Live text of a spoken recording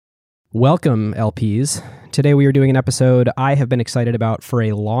Welcome, LPs. Today we are doing an episode I have been excited about for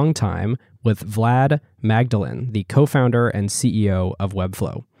a long time with Vlad Magdalin, the co-founder and CEO of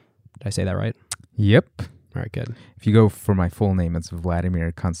Webflow. Did I say that right? Yep. All right, good. If you go for my full name, it's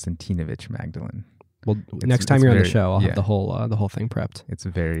Vladimir Konstantinovich Magdalin. Well, next time you're on the show, I'll have the whole thing prepped. It's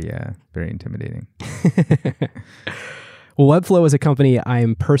very intimidating. Well, Webflow is a company I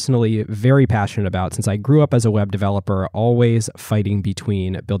am personally very passionate about since I grew up as a web developer, always fighting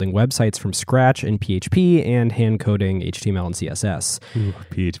between building websites from scratch in PHP and hand coding HTML and CSS. Ooh,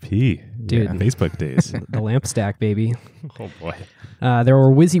 PHP. Dude. Yeah, Facebook days. The lamp stack, baby. Oh, boy. There were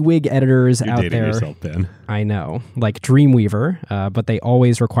WYSIWYG editors You're out dating there. yourself, Ben. I know, like Dreamweaver, but they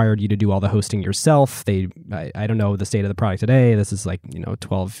always required you to do all the hosting yourself. I don't know the state of the product today. This is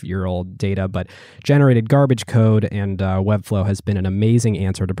 12-year-old data, but generated garbage code, and Webflow has been an amazing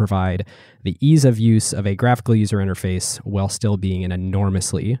answer to provide the ease of use of a graphical user interface while still being an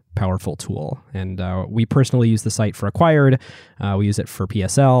enormously powerful tool. And we personally use the site for Acquired. We use it for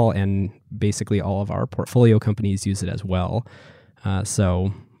PSL, and basically all of our portfolio companies use it as well.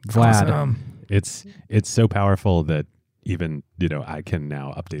 So Vlad, Awesome. It's so powerful that even, I can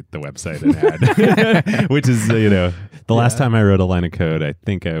now update the website and add, which is, the last time I wrote a line of code, I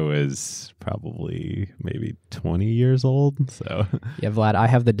think I was probably maybe 20 years old. So yeah, Vlad, I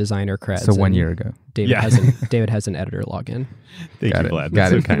have the designer creds. So 1 year ago. David has an editor login. Thank Got you, it. Vlad.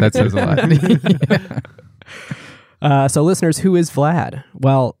 Got it. That says a lot. So listeners, who is Vlad?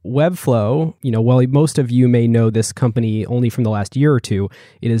 Well, Webflow, while most of you may know this company only from the last year or two,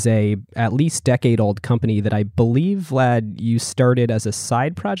 it is a at least decade-old company that I believe, Vlad, you started as a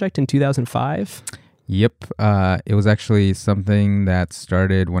side project in 2005? Yep. It was actually something that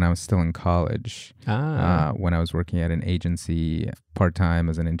started when I was still in college, when I was working at an agency part-time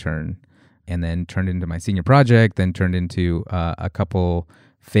as an intern, and then turned into my senior project, then turned into a couple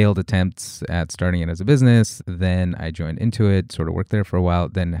failed attempts at starting it as a business. Then I joined Intuit, sort of worked there for a while,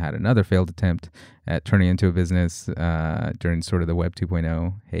 then had another failed attempt at turning into a business during sort of the Web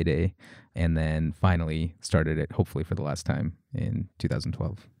 2.0 heyday, and then finally started it, hopefully for the last time, in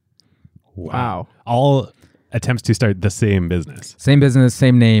 2012. Wow. All attempts to start the same business. Same business,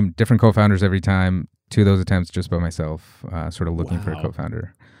 same name, different co-founders every time. Two of those attempts just by myself, sort of looking for a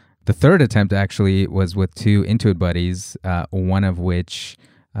co-founder. The third attempt actually was with two Intuit buddies, one of which,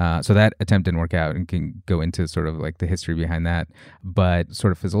 so that attempt didn't work out, and can go into sort of like the history behind that, but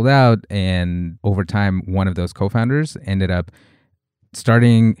sort of fizzled out. And over time, one of those co-founders ended up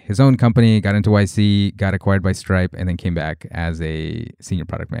starting his own company, got into YC, got acquired by Stripe, and then came back as a senior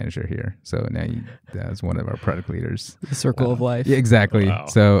product manager here. So now he's one of our product leaders. The circle of life. Yeah, exactly. Wow.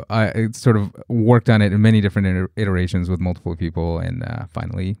 So I sort of worked on it in many different iterations with multiple people, and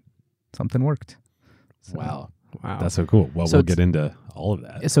finally something worked. So. Wow. That's so cool. Well, So we'll get into all of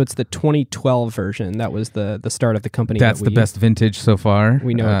that. So it's the 2012 version. That was the start of the company. That's the best vintage so far.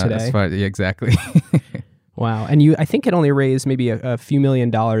 We know it today. Yeah, exactly. Wow. And I think it only raised maybe a few $1 million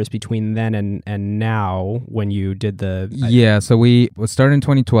between then and now when you did the... Yeah, so we started in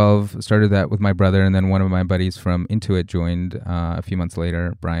 2012, started that with my brother, and then one of my buddies from Intuit joined a few months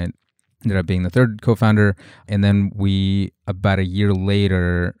later, Bryant. Ended up being the third co-founder. And then about a year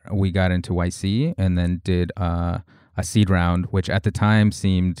later, we got into YC and then did a seed round, which at the time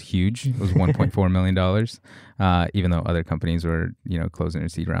seemed huge. It was $1.4 million, even though other companies were, closing their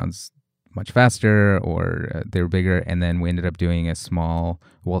seed rounds much faster or they were bigger. And then we ended up doing a small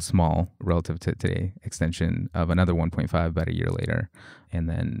relative to today extension of another 1.5 about a year later. And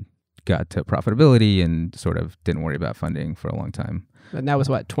then got to profitability and sort of didn't worry about funding for a long time. And that was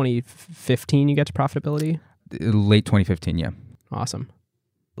 2015 you got to profitability? Late 2015, yeah. Awesome.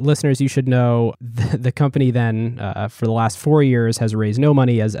 Listeners, you should know the company then for the last 4 years has raised no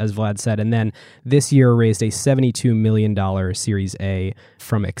money, as Vlad said, and then this year raised a $72 million Series A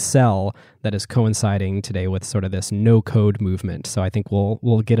from Excel that is coinciding today with sort of this no-code movement. So I think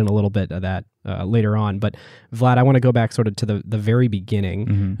we'll get in a little bit of that later on. But Vlad, I want to go back sort of to the very beginning.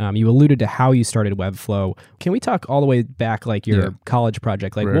 Mm-hmm. You alluded to how you started Webflow. Can we talk all the way back, like your college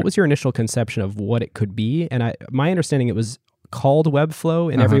project? Like, what was your initial conception of what it could be? And my understanding, it was called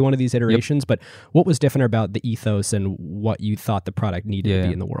Webflow in every one of these iterations, but what was different about the ethos and what you thought the product needed to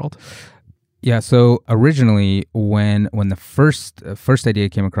be in the world? Yeah, so originally when the first idea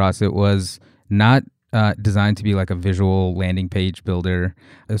came across, it was not designed to be like a visual landing page builder.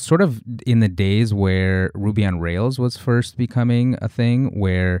 It was sort of in the days where Ruby on Rails was first becoming a thing,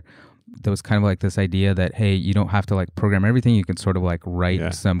 where there was kind of like this idea that, hey, you don't have to like program everything. You can sort of like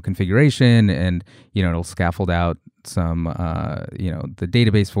write some configuration and, it'll scaffold out some, the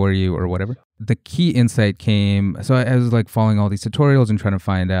database for you or whatever. the key insight came, so I was like following all these tutorials and trying to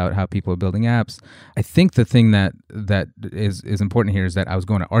find out how people are building apps. I think the thing that is important here is that I was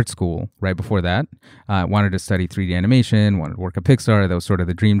going to art school right before that. I wanted to study 3D animation, wanted to work at Pixar. That was sort of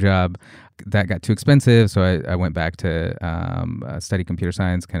the dream job. That got too expensive, so I went back to study computer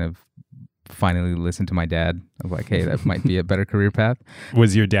science, kind of finally listened to my dad of like, hey, that might be a better career path.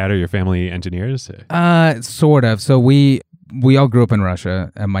 Was your dad or your family engineers? Sort of. So we all grew up in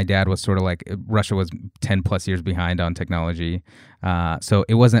Russia, and my dad was sort of like, Russia was 10 plus years behind on technology. So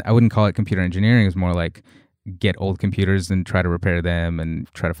it wasn't, I wouldn't call it computer engineering. It was more like get old computers and try to repair them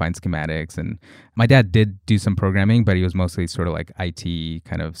and try to find schematics. And my dad did do some programming, but he was mostly sort of like IT,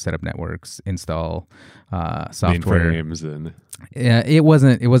 kind of set up networks, install software. Mainframes and... Yeah, it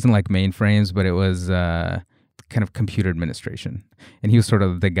wasn't like mainframes, but it was kind of computer administration. And he was sort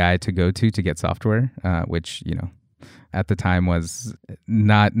of the guy to go to get software, which, you know, at the time was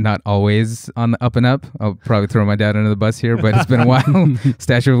not always on the up and up. I'll probably throw my dad under the bus here, but it's been a while.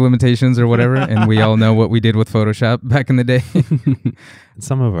 Statute of limitations or whatever. And we all know what we did with Photoshop back in the day.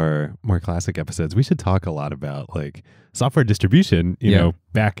 Some of our more classic episodes, we should talk a lot about like software distribution. You know,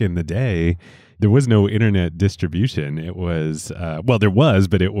 back in the day, there was no internet distribution. It was, well, there was,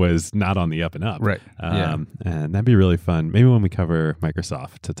 but it was not on the up and up. Right. And that'd be really fun. Maybe when we cover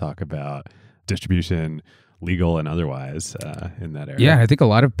Microsoft to talk about distribution, legal and otherwise, in that area. Yeah, I think a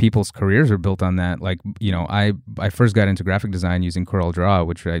lot of people's careers are built on that. Like, you know, I first got into graphic design using CorelDRAW,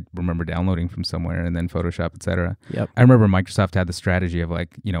 which I remember downloading from somewhere, and then Photoshop, etc. Yep. I remember Microsoft had the strategy of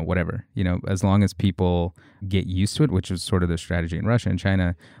like, you know, whatever, you know, as long as people get used to it, which was sort of the strategy in Russia and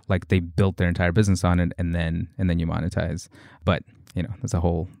China, like they built their entire business on it, and then you monetize. But you know, that's a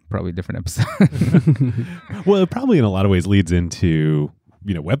whole probably different episode. Well, it probably in a lot of ways leads into,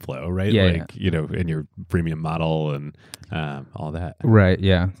 you know, Webflow, right? Yeah, like, you know, in your premium model and all that. Right,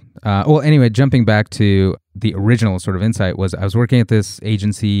 yeah. Well, anyway, jumping back to the original sort of insight was I was working at this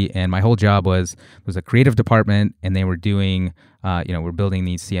agency, and my whole job was a creative department, and they were doing, you know, we're building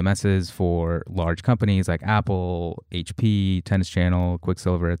these CMSs for large companies like Apple, HP, Tennis Channel,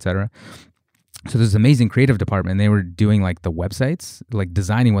 Quicksilver, etc. So there's this amazing creative department, and they were doing like the websites, like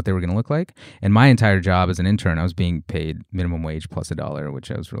designing what they were going to look like. And my entire job as an intern, I was being paid minimum wage plus $1, which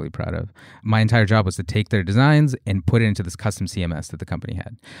I was really proud of. My entire job was to take their designs and put it into this custom CMS that the company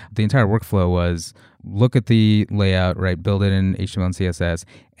had. The entire workflow was look at the layout, right, build it in HTML and CSS,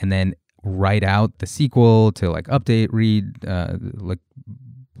 and then write out the SQL to like update, read, like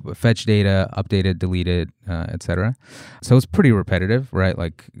fetch data, update it, delete it, etc. So it's pretty repetitive, right?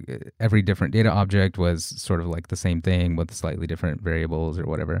 Like every different data object was sort of like the same thing with slightly different variables or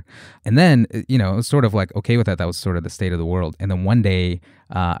whatever. And then, you know, it was sort of like okay with that. That was sort of the state of the world. And then one day,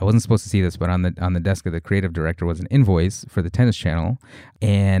 I wasn't supposed to see this, but on the desk of the creative director was an invoice for the Tennis Channel,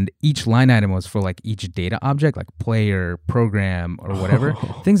 and each line item was for like each data object, like player, program, or whatever.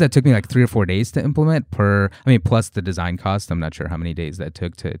 Things that took me like 3 or 4 days to implement plus the design cost. I'm not sure how many days that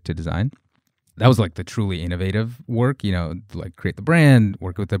took to design. That was like the truly innovative work, you know, like create the brand,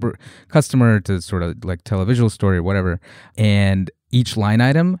 work with the customer to sort of like tell a visual story or whatever. And each line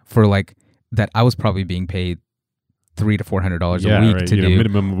item for like that, I was probably being paid $300 to $400 a week to do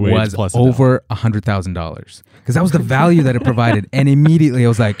minimum wage was plus over $100,000 because that was the value that it provided. And immediately I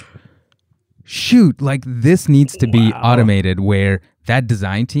was like, shoot, like this needs to be automated where that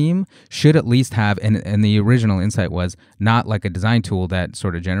design team should at least have, and the original insight was not like a design tool that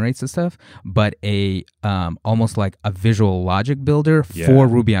sort of generates the stuff, but a almost like a visual logic builder for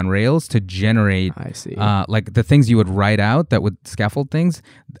Ruby on Rails to generate like the things you would write out that would scaffold things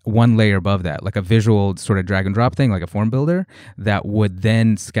one layer above that, like a visual sort of drag and drop thing, like a form builder that would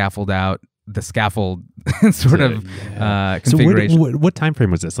then scaffold out the scaffold sort of configuration. So what time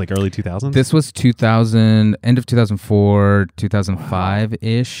frame was this? Like early 2000s? This was 2000, end of 2004,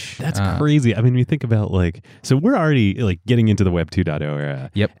 2005-ish. That's crazy. I mean, you think about like, so we're already like getting into the Web 2.0 era.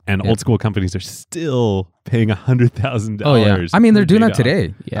 Yep. And old school companies are still paying $100,000. Oh, yeah. I mean, they're doing that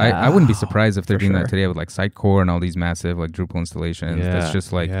today. Yeah. I wouldn't be surprised if they're doing that today with like Sitecore and all these massive like Drupal installations. That's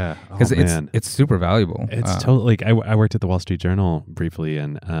just like, because it's super valuable. It's totally like, I worked at the Wall Street Journal briefly,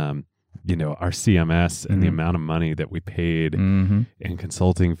 and you know, our CMS and the amount of money that we paid in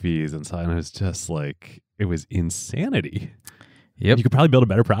consulting fees and so on, it was just like, it was insanity. Yep. You could probably build a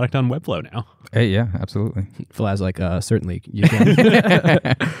better product on Webflow now. Hey, yeah, absolutely. Vlad's like, certainly you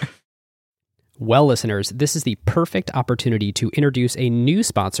can. Well, listeners, this is the perfect opportunity to introduce a new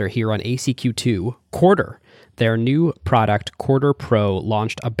sponsor here on ACQ2, Quarter. Their new product, Quarter Pro,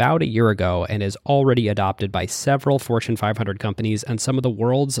 launched about a year ago and is already adopted by several Fortune 500 companies and some of the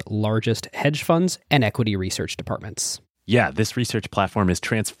world's largest hedge funds and equity research departments. Yeah, this research platform is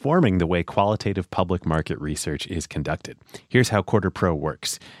transforming the way qualitative public market research is conducted. Here's how Quarter Pro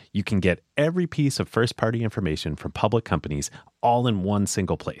works. You can get every piece of first-party information from public companies all in one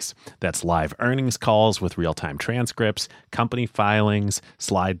single place. That's live earnings calls with real-time transcripts, company filings,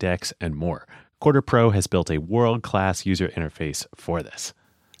 slide decks, and more. Quarter Pro has built a world-class user interface for this.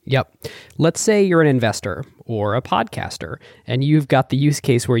 Yep. Let's say you're an investor or a podcaster, and you've got the use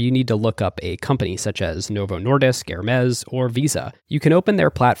case where you need to look up a company such as Novo Nordisk, Hermes, or Visa. You can open their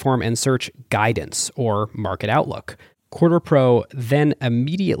platform and search guidance or market outlook. Quarter Pro then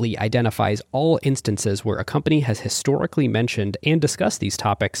immediately identifies all instances where a company has historically mentioned and discussed these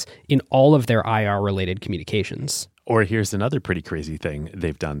topics in all of their IR-related communications. Or here's another pretty crazy thing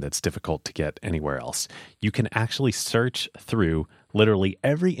they've done that's difficult to get anywhere else. You can actually search through literally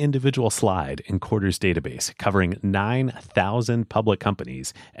every individual slide in Quarter's database, covering 9,000 public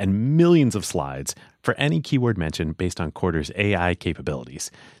companies and millions of slides for any keyword mentioned based on Quarter's AI capabilities.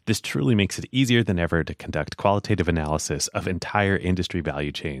 This truly makes it easier than ever to conduct qualitative analysis of entire industry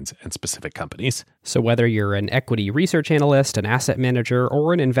value chains and specific companies. So whether you're an equity research analyst, an asset manager,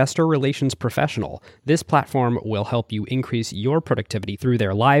 or an investor relations professional, this platform will help you increase your productivity through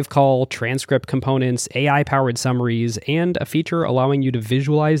their live call, transcript components, AI-powered summaries, and a feature allowing you to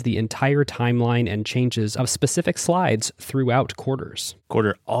visualize the entire timeline and changes of specific slides throughout quarters.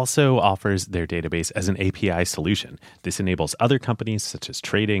 Quarter also offers their database as an API solution. This enables other companies such as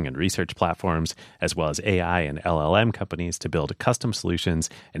trading and research platforms, as well as AI and LLM companies to build custom solutions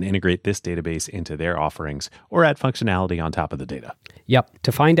and integrate this database into their offerings or add functionality on top of the data. Yep.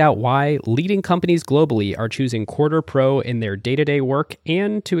 To find out why leading companies globally are choosing Quarter Pro in their day-to-day work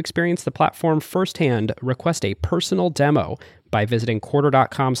and to experience the platform firsthand, request a personal demo by visiting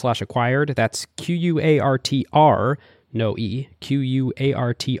quarter.com/acquired. That's QUARTR, no E,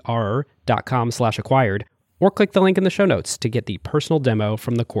 QUARTR.com/acquired, or click the link in the show notes to get the personal demo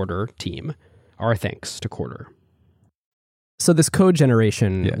from the Quarter team. Our thanks to Quarter. So this code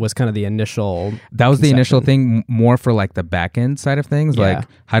generation was kind of the initial. That was the initial thing, more for like the back end side of things. Yeah. Like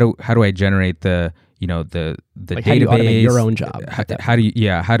how do I generate the the like database? How do you automate your own job? How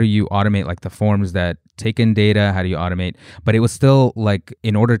do you automate like the forms that take in data? How do you automate? But it was still like,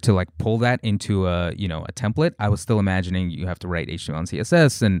 in order to like pull that into a template, I was still imagining you have to write HTML and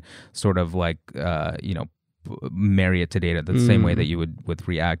CSS and sort of like marry it to data the same way that you would with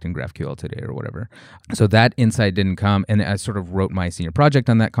React and GraphQL today or whatever. So that insight didn't come, and I sort of wrote my senior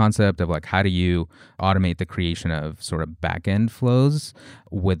project on that concept of like, how do you automate the creation of sort of back-end flows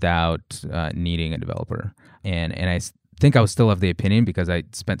without needing a developer? And I think I was still of the opinion, because I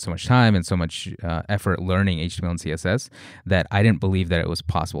spent so much time and so much effort learning HTML and CSS, that I didn't believe that it was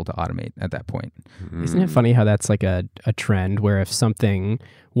possible to automate at that point. Isn't it funny how that's like a trend where if something,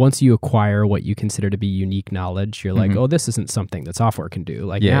 once you acquire what you consider to be unique knowledge, you're like, oh, this isn't something that software can do.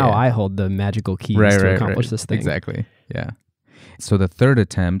 Like I hold the magical keys to accomplish this thing. Exactly. Yeah. So the third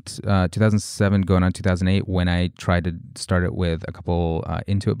attempt, 2007 going on 2008, when I tried to start it with a couple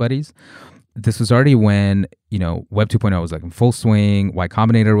Intuit buddies, this was already when, Web 2.0 was like in full swing. Y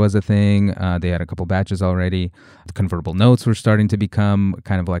Combinator was a thing. They had a couple batches already. The convertible notes were starting to become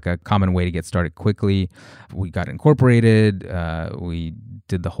kind of like a common way to get started quickly. We got incorporated. We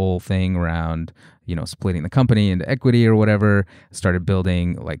did the whole thing around, splitting the company into equity or whatever. Started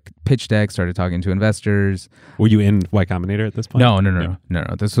building like pitch decks, started talking to investors. Were you in Y Combinator at this point? No.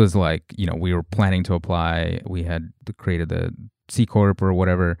 This was like, we were planning to apply. We had created the C Corp or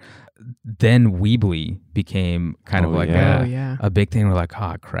whatever. Then Weebly became kind of like a big thing. We're like,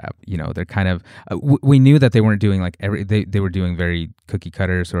 oh crap, they're kind of. We knew that they weren't doing like they were doing very cookie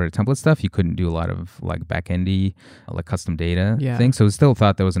cutter sort of template stuff. You couldn't do a lot of like back-endy, like custom data things. So we still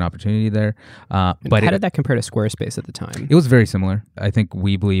thought there was an opportunity there. But how did that compare to Squarespace at the time? It was very similar. I think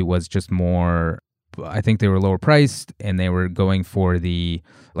Weebly was just more. I think they were lower priced, and they were going for the,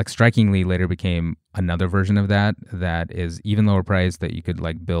 like, strikingly later became another version of that is even lower priced, that you could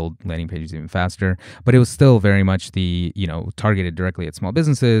like build landing pages even faster. But it was still very much the, targeted directly at small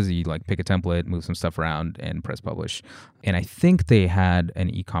businesses. You like pick a template, move some stuff around, and press publish. And I think they had an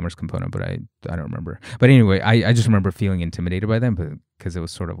e-commerce component, but I don't remember. But anyway, I just remember feeling intimidated by them, because it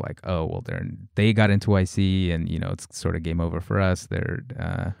was sort of like, oh, well, they got into YC, and it's sort of game over for us.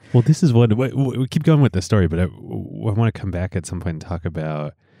 Well, this is what we keep going with the story, but I want to come back at some point and talk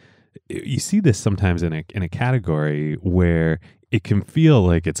about. You see this sometimes in a category where it can feel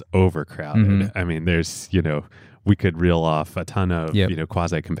like it's overcrowded. Mm-hmm. I mean, there's we could reel off a ton of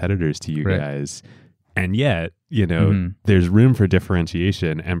quasi competitors to you guys. And yet, there's room for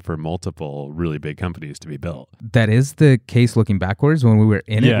differentiation and for multiple really big companies to be built. That is the case looking backwards. When we were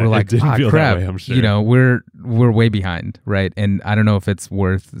in it, we're like, didn't feel crap, that way, I'm sure. we're way behind, right? And I don't know if it's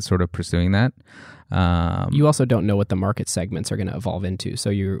worth sort of pursuing that. You also don't know what the market segments are going to evolve into.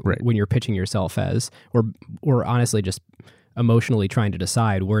 So when you're pitching yourself as, or honestly just emotionally trying to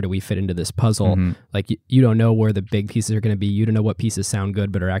decide where do we fit into this puzzle, like you don't know where the big pieces are going to be. You don't know what pieces sound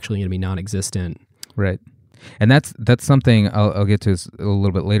good but are actually going to be non-existent. Right. And that's something I'll get to a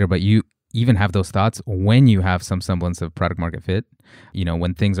little bit later, but you even have those thoughts when you have some semblance of product market fit,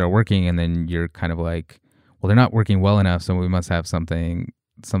 when things are working and then you're kind of like, well, they're not working well enough, so we must have something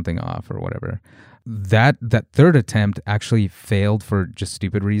off or whatever. That third attempt actually failed for just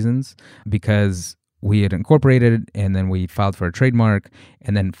stupid reasons, because we had incorporated and then we filed for a trademark,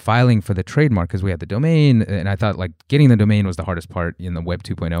 and then filing for the trademark because we had the domain. And I thought like getting the domain was the hardest part in the Web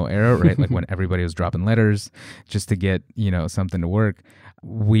 2.0 era, right? Like when everybody was dropping letters just to get, something to work.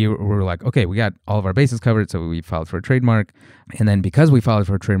 We were like, okay, we got all of our bases covered. So we filed for a trademark. And then because we filed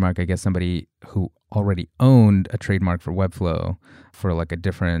for a trademark, I guess somebody who already owned a trademark for Webflow for like a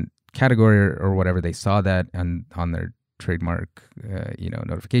different category or whatever, they saw that on their trademark,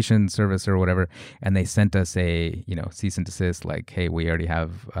 notification service or whatever, and they sent us a, cease and desist, like, hey, we already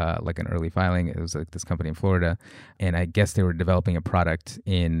have like an early filing. It was like this company in Florida, and I guess they were developing a product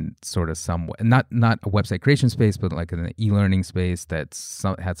in sort of some way, not a website creation space, but like an e-learning space that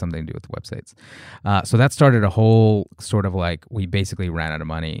had something to do with websites. So that started a whole sort of like, we basically ran out of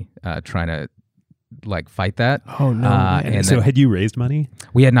money trying to like fight that. Oh no! And so had you raised money?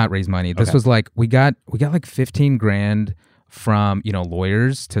 We had not raised money. This was like we got like $15,000 from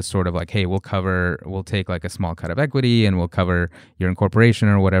lawyers to sort of like, hey, we'll take like a small cut of equity and we'll cover your incorporation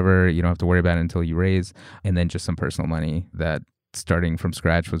or whatever. You don't have to worry about it until you raise, and then just some personal money that starting from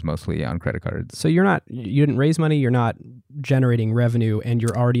scratch was mostly on credit cards. So you didn't raise money, you're not generating revenue, and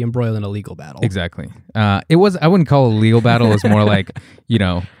you're already embroiled in a legal battle. Exactly. I wouldn't call it a legal battle. It was more like,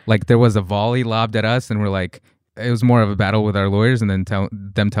 like there was a volley lobbed at us and we're like, it was more of a battle with our lawyers, and then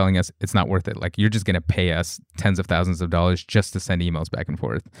them telling us it's not worth it. Like, you're just going to pay us tens of thousands of dollars just to send emails back and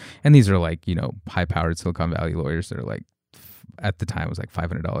forth. And these are like, high powered Silicon Valley lawyers that are like, at the time it was like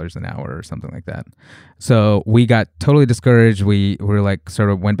 $500 an hour or something like that. So we got totally discouraged. We were like,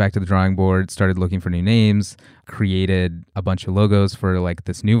 sort of went back to the drawing board, started looking for new names, created a bunch of logos for like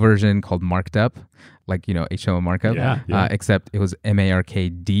this new version called Marked Up, like, HTML markup, except it was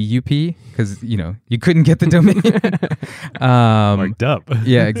MARKDUP because, you couldn't get the domain. Marked Up.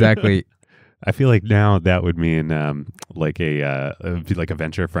 Yeah, exactly. I feel like now that would mean like a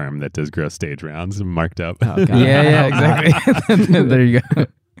venture firm that does growth stage rounds, Marked Up. Oh, God. Yeah, exactly. There you go.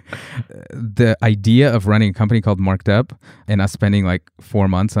 The idea of running a company called Marked Up and us spending like 4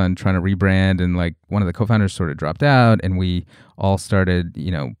 months on trying to rebrand, and like one of the co-founders sort of dropped out, and we all started,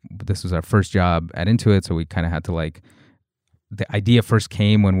 this was our first job at Intuit, so we kind of had to like, the idea first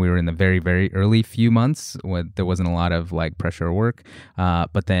came when we were in the very, very early few months when there wasn't a lot of like pressure or work.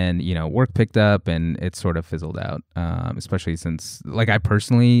 But then, work picked up and it sort of fizzled out, especially since like I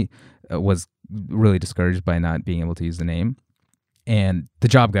personally was really discouraged by not being able to use the name. And the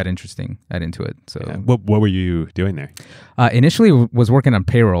job got interesting at Intuit. So, what were you doing there? Initially, was working on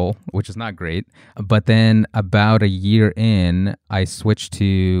payroll, which is not great. But then, about a year in, I switched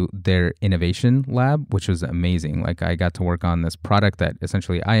to their innovation lab, which was amazing. Like, I got to work on this product that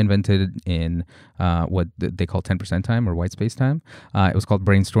essentially I invented in what they call 10% time or white space time. It was called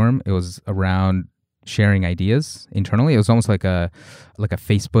Brainstorm. It was around sharing ideas internally. It was almost like a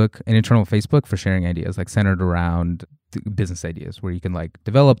Facebook, an internal Facebook for sharing ideas, like centered around business ideas where you can like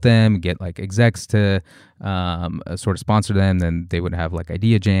develop them, get like execs to sort of sponsor them. Then they would have like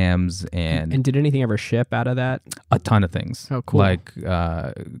idea jams. And did anything ever ship out of that? A ton of things. Oh, cool. Like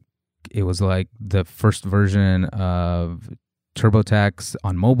it was like the first version of TurboTax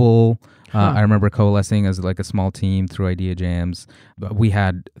on mobile. I remember coalescing as like a small team through idea jams. We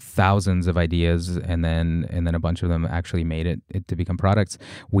had thousands of ideas, and then a bunch of them actually made it to become products.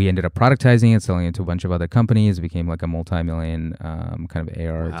 We ended up productizing it, selling it to a bunch of other companies. It became like a multi-million kind of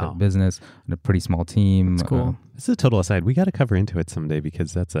AR type business and a pretty small team. That's cool. This is a total aside. We got to cover Intuit someday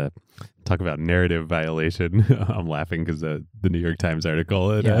because that's a talk about narrative violation. I'm laughing because the New York Times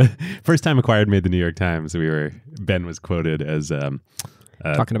article. First time acquired made the New York Times. Ben was quoted as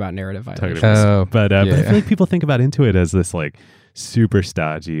talking about narrative violation. But I feel like people think about Intuit as this like super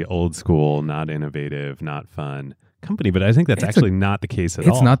stodgy, old school, not innovative, not fun company. But I think that's actually not the case at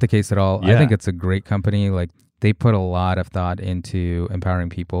all. It's not the case at all. Yeah. I think it's a great company. Like, they put a lot of thought into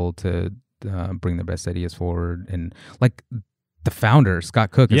empowering people to bring their best ideas forward. And like the founder,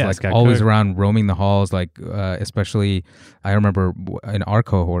 Scott Cook, is like Scott always Cook. around roaming the halls. Like, especially, I remember in our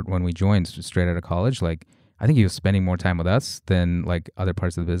cohort when we joined straight out of college, like, I think he was spending more time with us than like other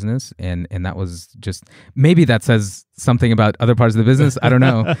parts of the business. And that was just, maybe that says something about other parts of the business. I don't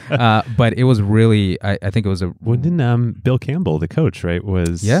know. But it was really, I think it was a... Well, didn't Bill Campbell, the coach, right,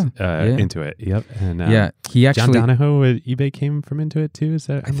 was Intuit. Yep. And he actually... John Donahoe at eBay came from Intuit too. Is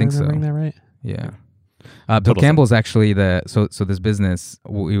that, I think so. That right? Yeah. Bill Campbell's actually so this business,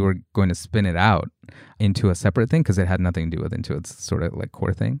 we were going to spin it out into a separate thing because it had nothing to do with Intuit's sort of like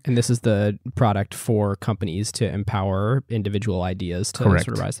core thing. And this is the product for companies to empower individual ideas to sort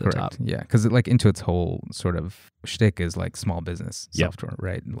of rise to the top. Yeah, because like Intuit's whole sort of shtick is like small business software,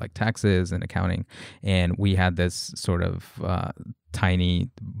 right? Like taxes and accounting. And we had this sort of tiny,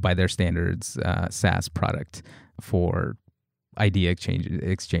 by their standards, SaaS product for idea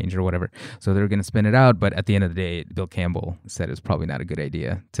exchange or whatever. So they were going to spin it out, but at the end of the day, Bill Campbell said it was probably not a good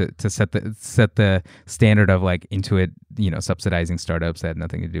idea to set the standard of like Intuit, subsidizing startups that had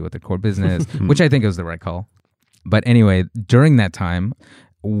nothing to do with their core business, which I think was the right call. But anyway, during that time,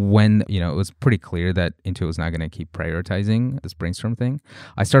 when it was pretty clear that Intuit was not going to keep prioritizing this brainstorm thing,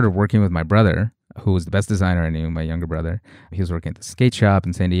 I started working with my brother, who was the best designer I knew, my younger brother. He was working at the skate shop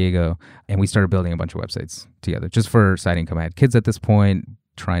in San Diego, and we started building a bunch of websites together just for side income. I had kids at this point,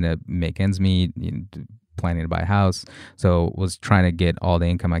 trying to make ends meet, planning to buy a house, so was trying to get all the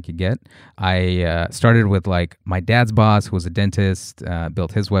income I could get. I started with like my dad's boss, who was a dentist,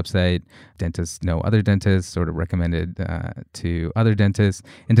 built his website. Dentists know other dentists, sort of recommended to other dentists.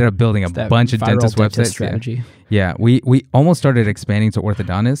 Ended up building a bunch of dentist websites. Strategy. Yeah, we almost started expanding to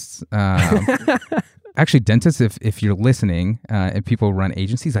orthodontists. Actually, dentists, if you're listening, and people run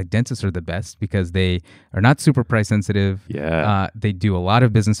agencies, like dentists are the best because they are not super price sensitive. Yeah. They do a lot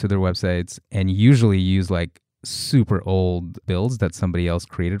of business through their websites and usually use like super old builds that somebody else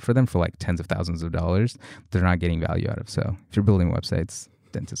created for them for like tens of thousands of dollars. They're not getting value out of. So if you're building websites,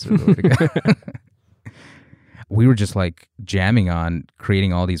 dentists are the way to go. We were just like jamming on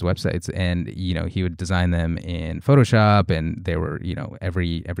creating all these websites, and he would design them in Photoshop, and they were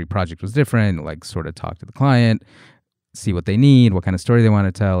every project was different. Like sort of talk to the client, see what they need, what kind of story they want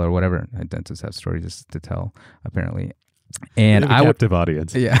to tell, or whatever. Dentists have stories to tell, apparently. And I would captive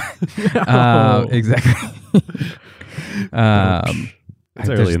audience. Yeah, exactly. It's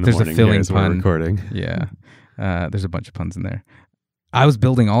early in the morning. There's a filling pun. pun. We're recording. Yeah, there's a bunch of puns in there. I was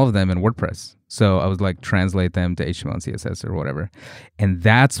building all of them in WordPress. So I was like translate them to HTML and CSS or whatever. And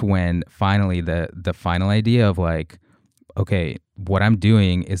that's when finally the final idea of like, okay, what I'm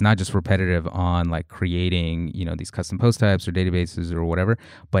doing is not just repetitive on like creating, these custom post types or databases or whatever,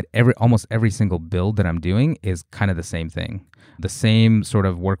 but almost every single build that I'm doing is kind of the same thing. The same sort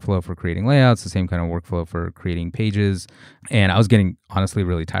of workflow for creating layouts, the same kind of workflow for creating pages. And I was getting honestly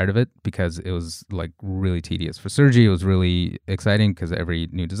really tired of it because it was like really tedious. For Sergi, it was really exciting because every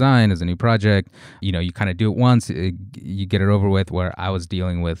new design is a new project. You kind of do it once, you get it over with, where I was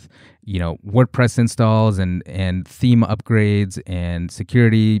dealing with, WordPress installs and theme upgrades and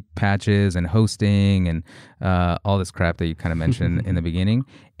security patches and hosting and all this crap that you kind of mentioned in the beginning.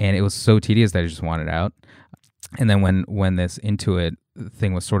 And it was so tedious that I just wanted out. And then when this Intuit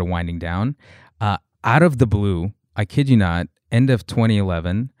thing was sort of winding down, out of the blue, I kid you not, end of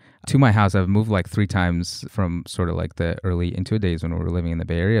 2011, to my house, I've moved like 3 times from sort of like the early Intuit days when we were living in the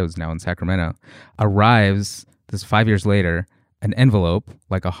Bay Area. I was now in Sacramento. Arrives, this 5 years later, an envelope,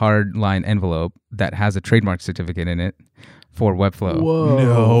 like a hard line envelope that has a trademark certificate in it for Webflow. Whoa.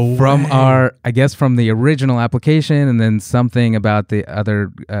 No from way. From the original application, and then something about the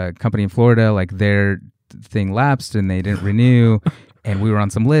other company in Florida, like their thing lapsed and they didn't renew, and we were on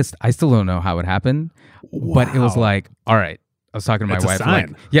some list. I still don't know how it happened, but it was like, all right. I was talking to my It's a wife. sign.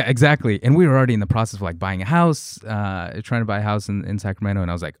 Like, yeah, exactly. And we were already in the process of like buying a house, trying to buy a house in Sacramento.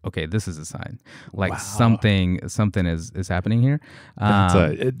 And I was like, okay, this is a sign. Like something is happening here. That's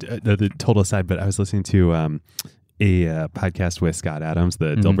the total aside, but I was listening to a podcast with Scott Adams,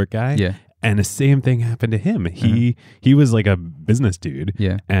 the Dilbert guy. Yeah. And the same thing happened to him. He was like a business dude.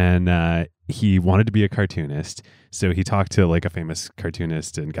 Yeah. And he wanted to be a cartoonist. So he talked to like a famous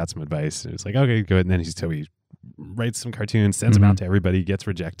cartoonist and got some advice. And it was like, okay, go ahead. And then he writes some cartoons, sends them out to everybody, gets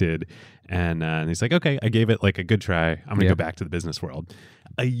rejected. And he's like, okay, I gave it like a good try. I'm going to go back to the business world.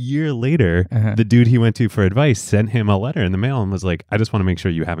 A year later, the dude he went to for advice sent him a letter in the mail and was like, I just want to make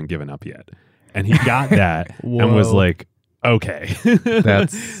sure you haven't given up yet. And he got that and was like, okay,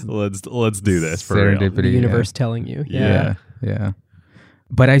 that's let's do this for real. serendipity. The universe telling you. Yeah.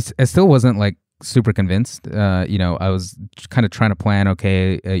 But I still wasn't like super convinced. I was kind of trying to plan,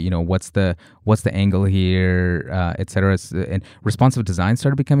 okay, what's the angle here, et cetera. And responsive design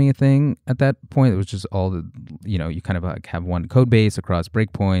started becoming a thing at that point. It was just all the, you kind of like have one code base across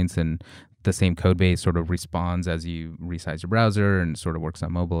breakpoints, and the same code base sort of responds as you resize your browser and sort of works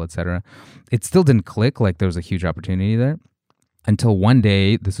on mobile, et cetera. It still didn't click like there was a huge opportunity there. Until one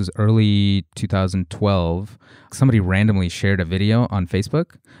day, this was early 2012, somebody randomly shared a video on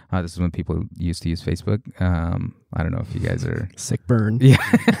Facebook. This is when people used to use Facebook. I don't know if you guys are... Sick burn. Yeah.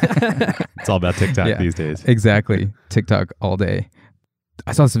 It's all about TikTok these days. Exactly. TikTok all day.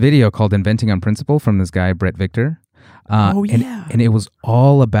 I saw this video called Inventing on Principle from this guy, Brett Victor. And it was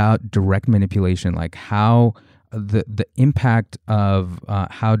all about direct manipulation, like how... the impact of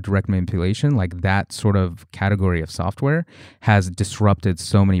how direct manipulation, like that sort of category of software, has disrupted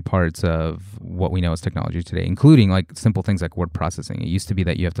so many parts of what we know as technology today, including like simple things like word processing. It used to be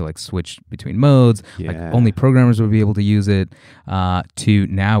that you have to like switch between modes, like only programmers would be able to use it, to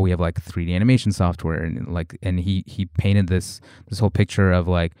now we have like 3D animation software, and he painted this whole picture of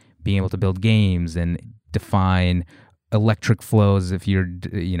like being able to build games and define electric flows if you're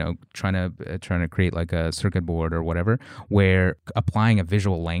trying to create like a circuit board or whatever, where applying a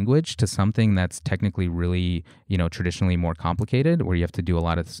visual language to something that's technically really traditionally more complicated, where you have to do a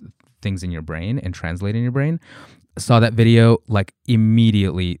lot of things in your brain and translate in your brain. Saw that video, like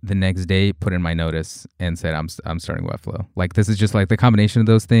immediately the next day put in my notice and said I'm starting Webflow. Like this is just like the combination of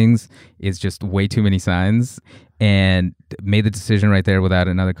those things is just way too many signs, and made the decision right there without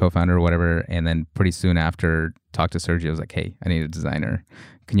another co-founder or whatever. And then pretty soon after, talked to Sergio. I was like, hey, I need a designer.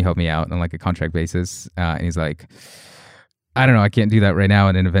 Can you help me out on like a contract basis? And he's like, I don't know, I can't do that right now.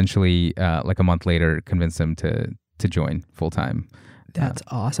 And then eventually, like a month later, convinced him to join full time. That's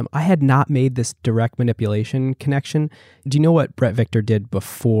awesome. I had not made this direct manipulation connection. Do you know what Brett Victor did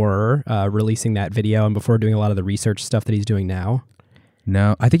before releasing that video and before doing a lot of the research stuff that he's doing now?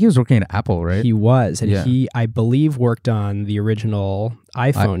 No, I think he was working at Apple, right? He was. And he, I believe, worked on the original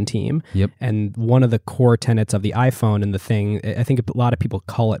iPhone team. Yep. And one of the core tenets of the iPhone and the thing, I think a lot of people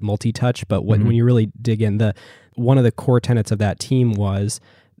call it multi-touch, but when you really dig in, one of the core tenets of that team was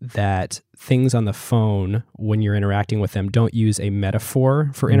that things on the phone, when you're interacting with them, don't use a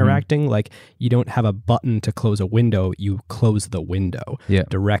metaphor for interacting. Like you don't have a button to close a window, you close the window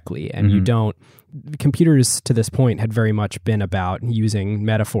directly. And you don't, computers to this point had very much been about using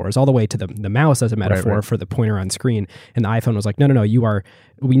metaphors, all the way to the mouse as a metaphor for the pointer on screen. And the iPhone was like, no,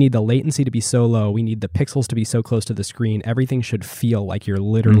 we need the latency to be so low. We need the pixels to be so close to the screen. Everything should feel like you're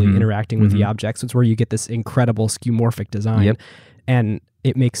literally interacting with the objects. It's where you get this incredible skeuomorphic design. And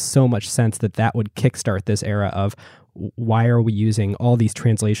it makes so much sense that would kickstart this era of why are we using all these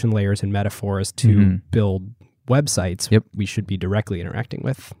translation layers and metaphors to build websites we should be directly interacting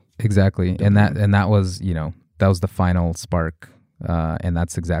with. Exactly. And that was, that was the final spark. And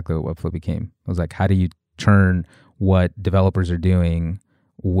that's exactly what Webflow became. It was like, how do you turn what developers are doing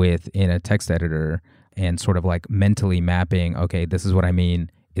within a text editor and sort of like mentally mapping, okay, this is what I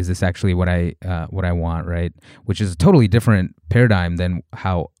mean. Is this actually what I want, right? Which is a totally different paradigm than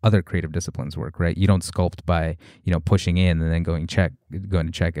how other creative disciplines work, right? You don't sculpt by, pushing in and then going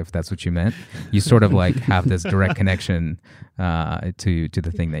to check if that's what you meant. You sort of like have this direct connection to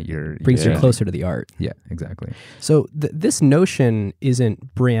the thing that you're brings you closer to the art. Yeah, exactly. So this notion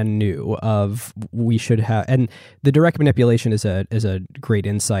isn't brand new of we should have, and the direct manipulation is a great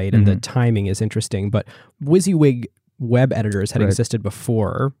insight, and the timing is interesting. But WYSIWYG web editors had existed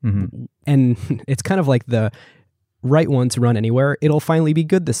before, and it's kind of like the write once, run anywhere. It'll finally be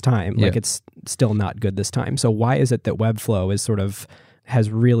good this time. Like it's still not good this time. So why is it that Webflow is has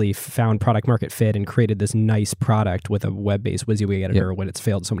really found product market fit and created this nice product with a web-based WYSIWYG editor when it's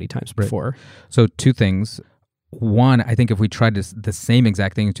failed so many times before? So two things. One, I think if we tried the same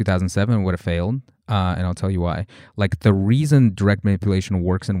exact thing in 2007, it would have failed. And I'll tell you why. Like the reason direct manipulation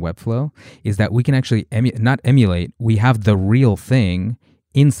works in Webflow is that we can actually not emulate. We have the real thing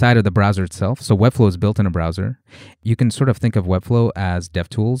inside of the browser itself. So Webflow is built in a browser. You can sort of think of Webflow as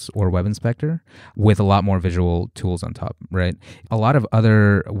DevTools or Web Inspector with a lot more visual tools on top, right? A lot of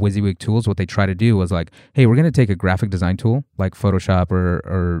other WYSIWYG tools, what they try to do was like, hey, we're going to take a graphic design tool like Photoshop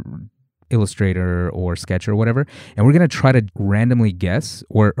or Illustrator or Sketch or whatever, and we're going to try to randomly guess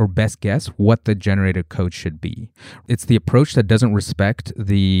or best guess what the generated code should be. It's the approach that doesn't respect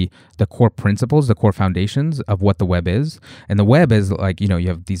the core principles, the core foundations of what the web is. And the web is like, you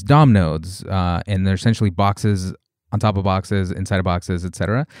have these DOM nodes, and they're essentially boxes on top of boxes, inside of boxes,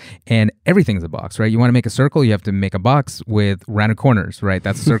 etc. And everything's a box, right? You want to make a circle, you have to make a box with rounded corners, right?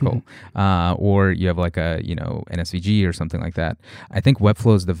 That's a circle. Or you have like a, an SVG or something like that. I think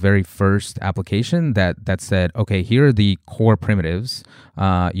Webflow is the very first application that said, okay, here are the core primitives.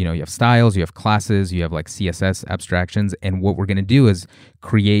 You have styles, you have classes, you have like CSS abstractions. And what we're going to do is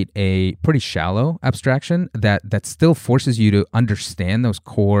create a pretty shallow abstraction that still forces you to understand those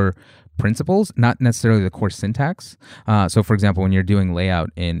core principles, not necessarily the core syntax. So for example, when you're doing layout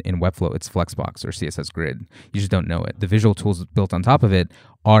in Webflow, it's Flexbox or CSS Grid. You just don't know it. The visual tools built on top of it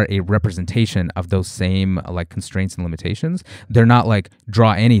are a representation of those same like constraints and limitations. They're not like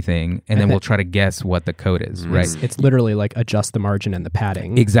draw anything and then we'll try to guess what the code is, right? It's literally like adjust the margin and the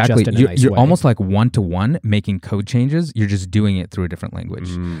padding. Exactly. Just in a nice you're way. almost like one-to-one making code changes. You're just doing it through a different language.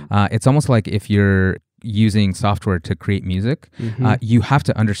 It's almost like if you're using software to create music, you have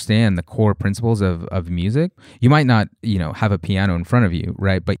to understand the core principles of music. You might not, have a piano in front of you,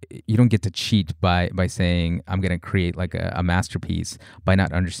 right? But you don't get to cheat by saying, I'm going to create like a masterpiece by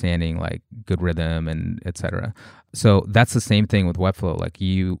not understanding like good rhythm and etc. So that's the same thing with Webflow. Like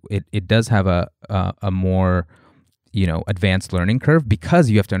it does have a more advanced learning curve because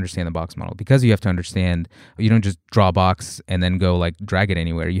you have to understand the box model, because you have to understand, you don't just draw a box and then go like drag it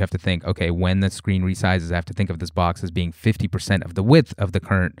anywhere. You have to think, okay, when the screen resizes, I have to think of this box as being 50% of the width of the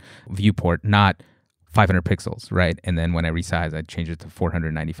current viewport, not 500 pixels, right? And then when I resize, I change it to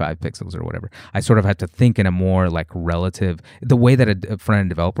 495 pixels or whatever. I sort of had to think in a more like relative, the way that a front-end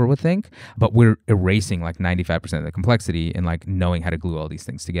developer would think, but we're erasing like 95% of the complexity and like knowing how to glue all these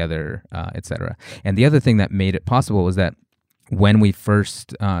things together, et cetera. And the other thing that made it possible was that when we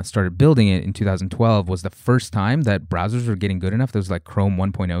first started building it in 2012 was the first time that browsers were getting good enough. There was like Chrome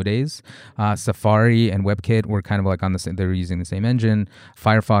 1.0 days. Safari and WebKit were kind of like on the same, they were using the same engine.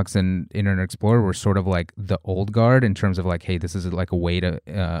 Firefox and Internet Explorer were sort of like the old guard in terms of like, hey, this is like a way to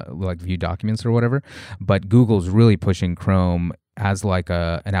like view documents or whatever. But Google's really pushing Chrome as like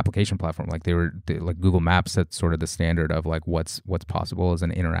an application platform. Like they like Google Maps set sort of the standard of like what's possible as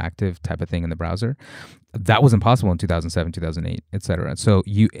an interactive type of thing in the browser. That wasn't possible in 2007, 2008, et cetera. So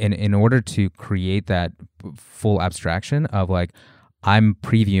in order to create that full abstraction of like, I'm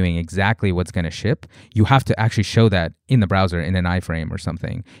previewing exactly what's going to ship, you have to actually show that in the browser in an iframe or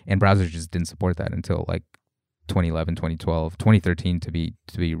something. And browsers just didn't support that until like 2011, 2012, 2013 to be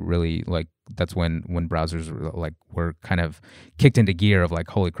really like, that's when browsers were kind of kicked into gear of like,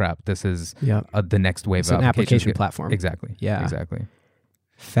 holy crap, this is the next wave of an application platform. Exactly. Yeah. Exactly.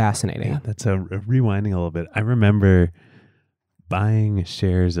 Fascinating. Yeah, that's rewinding a little bit. I remember buying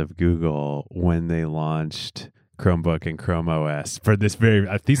shares of Google when they launched Chromebook and Chrome OS for this very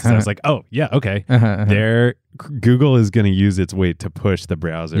thesis. I was like, oh yeah, okay. Google is going to use its weight to push the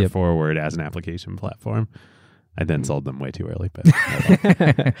browser forward as an application platform. I then sold them way too early, but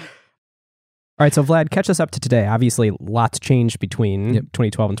All right, so Vlad, catch us up to today. Obviously, lots changed between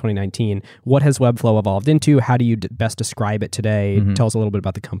 2012 and 2019. What has Webflow evolved into? How do you best describe it today? Tell us a little bit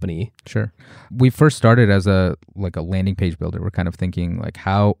about the company. Sure. We first started as a landing page builder. We're kind of thinking like,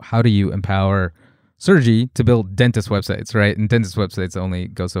 how do you empower Sergi to build dentist websites, right? And dentist websites only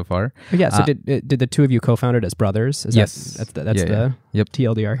go so far. Yeah. So did the two of you co-found it as brothers? Yes. That's the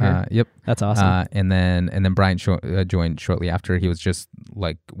TLDR here. Yep. That's awesome. And then Brian joined shortly after. He was just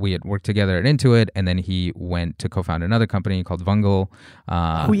like, we had worked together at Intuit, and then he went to co-found another company called Vungle.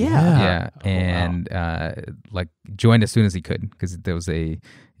 And joined as soon as he could because there was a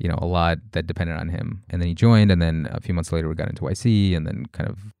lot that depended on him. And then he joined, and then a few months later we got into YC, and then kind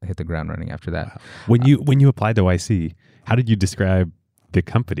of hit the ground running after that. Wow. When you applied to YC, how did you describe the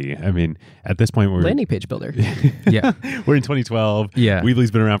company? I mean, at this point, we're landing page builder. Yeah, we're in 2012. Yeah, Weebly's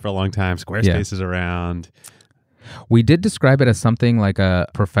been around for a long time. Squarespace is around. We did describe it as something like a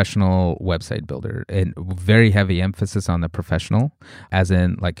professional website builder, and very heavy emphasis on the professional, as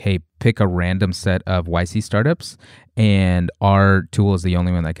in like, hey, pick a random set of YC startups, and our tool is the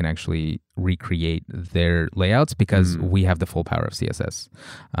only one that can actually recreate their layouts because we have the full power of CSS.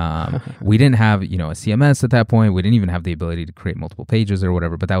 We didn't have, a CMS at that point. We didn't even have the ability to create multiple pages or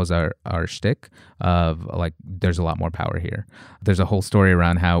whatever, but that was our shtick of like, there's a lot more power here. There's a whole story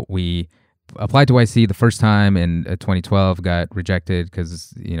around how we applied to YC the first time in 2012, got rejected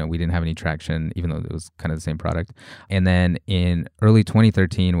because, we didn't have any traction, even though it was kind of the same product. And then in early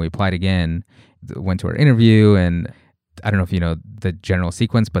 2013, we applied again, went to our interview, and I don't know if you know the general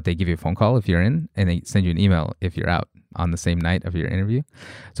sequence, but they give you a phone call if you're in, and they send you an email if you're out on the same night of your interview.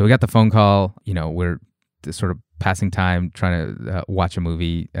 So we got the phone call, we're sort of passing time, trying to watch a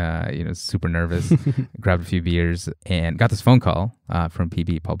movie, super nervous, grabbed a few beers, and got this phone call from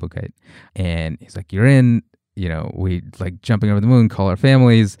PB, Paul Buchheit. And he's like, you're in, we like jumping over the moon, call our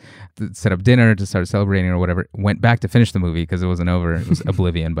families, set up dinner to start celebrating or whatever. Went back to finish the movie because it wasn't over. It was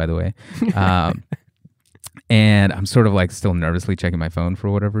Oblivion, by the way. And I'm sort of like still nervously checking my phone for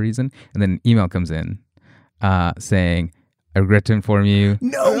whatever reason. And then an email comes in saying, I regret to inform you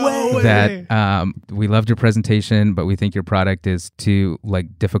that we loved your presentation, but we think your product is too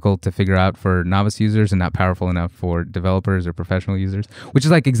like difficult to figure out for novice users and not powerful enough for developers or professional users, which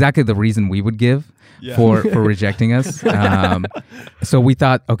is like exactly the reason we would give for rejecting us. So we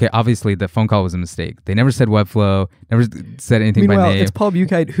thought, okay, obviously the phone call was a mistake. They never said Webflow, never said anything by name. It's Paul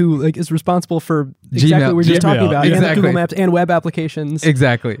Buchheit who like is responsible for exactly what we're just talking about, exactly. and Google Maps and web applications.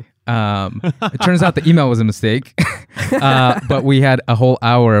 Exactly. It turns out the email was a mistake, but we had a whole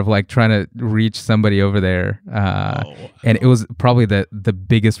hour of like trying to reach somebody over there, and it was probably the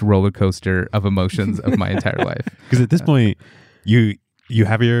biggest roller coaster of emotions of my entire life. Because at this point, you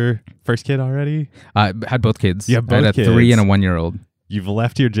have your first kid already? I had both kids. You have both I had a kids. 3 and a 1-year-old. You've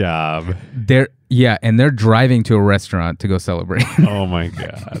left your job. And they're driving to a restaurant to go celebrate. Oh my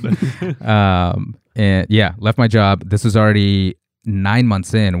God. And left my job. This was already 9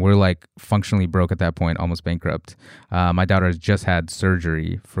 months in. We're like functionally broke at that point, almost bankrupt. My daughter has just had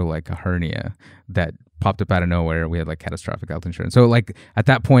surgery for like a hernia that popped up out of nowhere. We had like catastrophic health insurance. So like at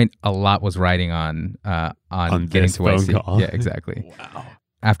that point, a lot was riding on getting to YC. Call. Yeah, exactly. Wow.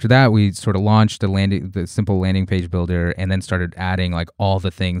 After that, we sort of launched the simple landing page builder, and then started adding like all the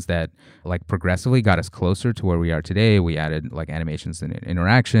things that like progressively got us closer to where we are today. We added like animations and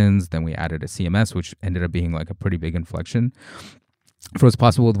interactions. Then we added a CMS, which ended up being like a pretty big inflection for what's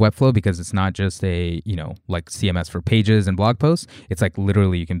possible with Webflow, because it's not just a, like CMS for pages and blog posts. It's like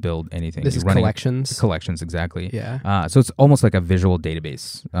literally you can build anything. This is collections. Collections, exactly. Yeah. So it's almost like a visual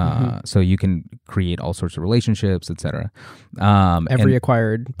database. So you can create all sorts of relationships, etc. Every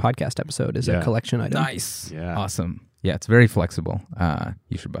acquired podcast episode is a collection item. Nice. Yeah. Awesome. Yeah, it's very flexible.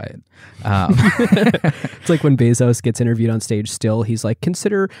 You should buy it. It's like when Bezos gets interviewed on stage still, he's like,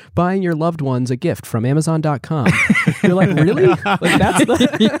 consider buying your loved ones a gift from Amazon.com. You're like, really? Like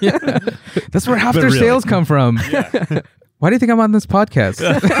That's where half their sales come from. Yeah. Why do you think I'm on this podcast?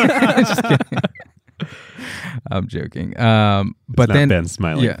 Just kidding. I'm joking. But then Ben's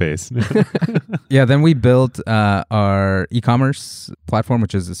smiling face. Then we built our e-commerce platform,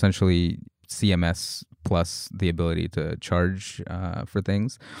 which is essentially CMS plus the ability to charge for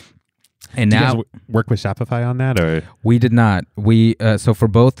things. And Do now you guys work with Shopify on that, or we did not. We so for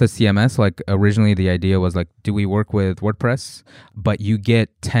both the CMS, like originally the idea was like, do we work with WordPress? But you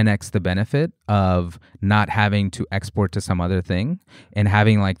get 10x the benefit of not having to export to some other thing and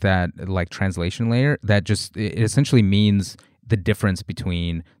having like that like translation layer that just it essentially means the difference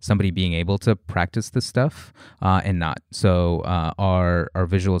between somebody being able to practice this stuff and not. So our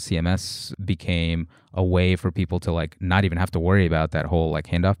visual CMS became a way for people to like not even have to worry about that whole like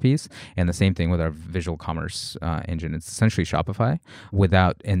handoff piece. And the same thing with our visual commerce engine. It's essentially Shopify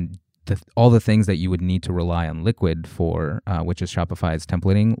without all the things that you would need to rely on Liquid for, which is Shopify's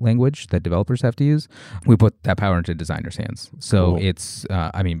templating language that developers have to use. We put that power into designers' hands. So it's,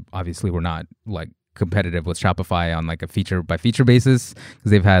 obviously we're not like competitive with Shopify on like a feature by feature basis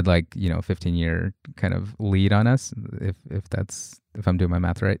because they've had like 15-year kind of lead on us if I'm doing my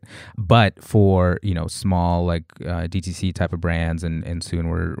math right. But for small like DTC type of brands and soon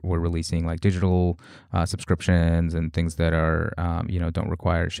we're releasing like digital subscriptions and things that are don't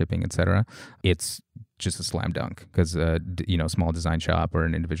require shipping, etc. It's just a slam dunk because small design shop or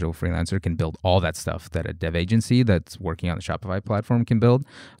an individual freelancer can build all that stuff that a dev agency that's working on the Shopify platform can build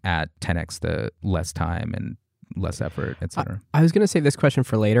at 10x the less time and less effort, etc. I was going to save this question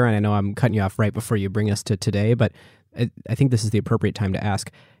for later, and I know I'm cutting you off right before you bring us to today, but I think this is the appropriate time to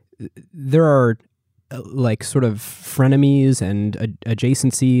ask. There are like sort of frenemies and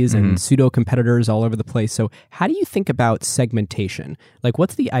adjacencies and pseudo competitors all over the place. So how do you think about segmentation? Like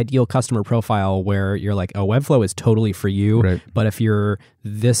what's the ideal customer profile where you're like, oh, Webflow is totally for you, right, but if you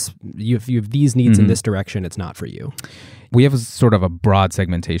have these needs in this direction, it's not for you? We have a sort of a broad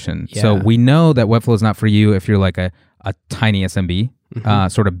segmentation. Yeah. So we know that Webflow is not for you if you're like a tiny SMB,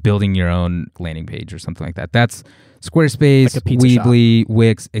 sort of building your own landing page or something like that. That's Squarespace, like Weebly,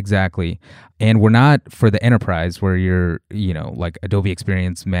 Wix, exactly. And we're not for the enterprise where you're, like Adobe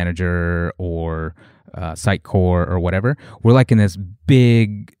Experience Manager or Sitecore or whatever. We're like in this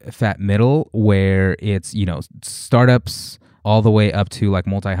big fat middle where it's, startups all the way up to like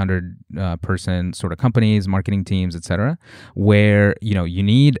multi-hundred person sort of companies, marketing teams, etc., where, you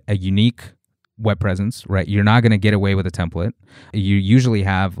need a unique web presence, right? You're not going to get away with a template. You usually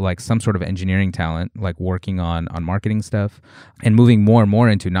have like some sort of engineering talent, like working on marketing stuff, and moving more and more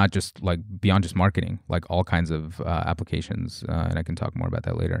into not just like beyond just marketing, like all kinds of applications. And I can talk more about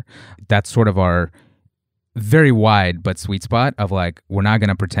that later. That's sort of our very wide but sweet spot of like, we're not going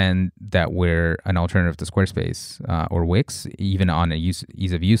to pretend that we're an alternative to Squarespace or Wix, even on a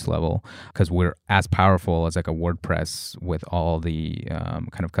ease of use level, because we're as powerful as like a WordPress with all the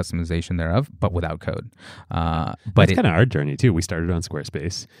kind of customization thereof, but without code. But that's kind of our journey too. We started on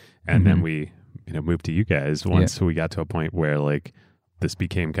Squarespace, and then we moved to you guys once we got to a point where like this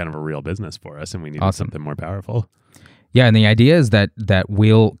became kind of a real business for us, and we needed something more powerful. Yeah, and the idea is that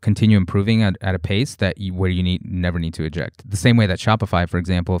we'll continue improving at a pace where you never need to eject. The same way that Shopify, for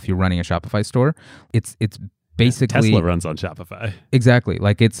example, if you're running a Shopify store, it's basically Tesla runs on Shopify. Exactly.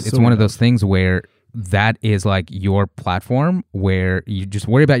 Like it's one of those things where that is like your platform where you just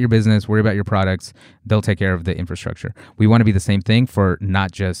worry about your business, worry about your products. They'll take care of the infrastructure. We want to be the same thing for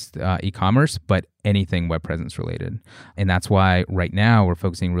not just e-commerce, but anything web presence related. And that's why right now we're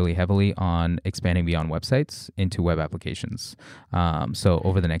focusing really heavily on expanding beyond websites into web applications. So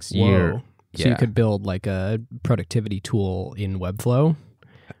over the next year. So you could build like a productivity tool in Webflow?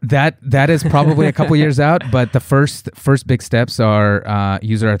 That is probably a couple years out, but the first big steps are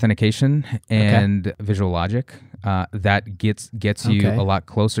user authentication and visual logic. That gets you a lot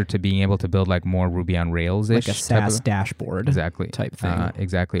closer to being able to build like more Ruby on Rails-ish. Like a SaaS dashboard type thing.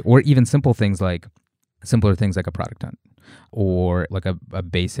 Exactly. Or even simpler things like a product hunt, or like a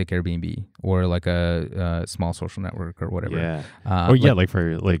basic Airbnb, or like a small social network or whatever. Yeah. Like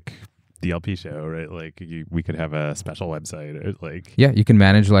for like the LP show, right? Like we could have a special website, or like you can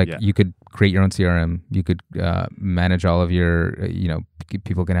manage you could create your own CRM. You could manage all of your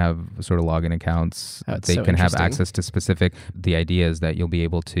people can have sort of login accounts. They can have access to specific. The idea is that you'll be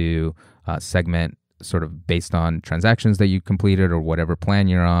able to segment sort of based on transactions that you completed or whatever plan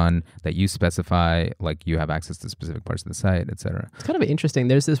you're on that you specify, like you have access to specific parts of the site, etc. It's kind of interesting.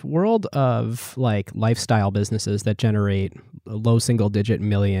 There's this world of like lifestyle businesses that generate low single-digit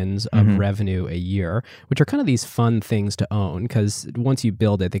millions of revenue a year, which are kind of these fun things to own, because once you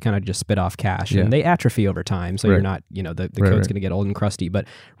build it, they kind of just spit off cash and they atrophy over time. So you're not, the code's going to get old and crusty. But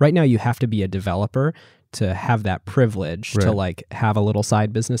right now you have to be a developer to have that privilege to like have a little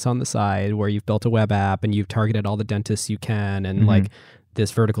side business on the side where you've built a web app and you've targeted all the dentists you can, and like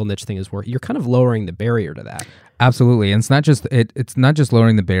this vertical niche thing is working. You're kind of lowering the barrier to that. Absolutely. And it's not just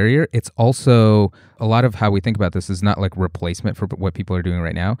lowering the barrier, it's also a lot of how we think about this is not like replacement for what people are doing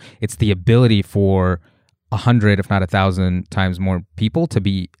right now. It's the ability for 100, if not 1,000 times more people to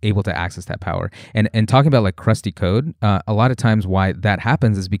be able to access that power. And talking about like crusty code, a lot of times why that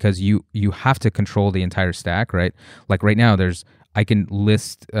happens is because you have to control the entire stack, right? Like right now I can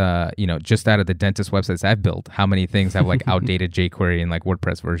list, just out of the dentist websites I've built, how many things have like outdated jQuery and like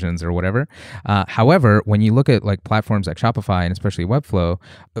WordPress versions or whatever. However, when you look at like platforms like Shopify and especially Webflow,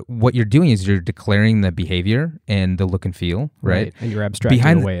 what you're doing is you're declaring the behavior and the look and feel, right? And you're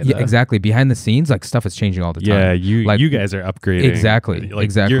abstracting away. Exactly. Behind the scenes, like stuff is changing all the time. Yeah, you guys are upgrading. Exactly.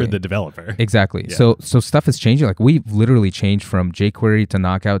 You're the developer. Exactly. Yeah. So stuff is changing. Like we've literally changed from jQuery to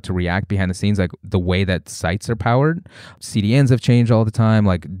Knockout to React behind the scenes, like the way that sites are powered. CDNs have changed all the time,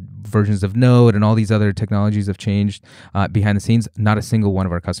 like versions of Node and all these other technologies have changed behind the scenes. Not a single one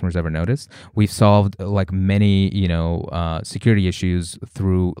of our customers ever noticed. We've solved like many, security issues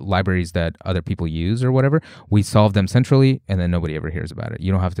through libraries that other people use or whatever. We solve them centrally and then nobody ever hears about it.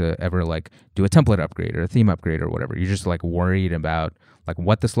 You don't have to ever like do a template upgrade or a theme upgrade or whatever. You're just like worried about like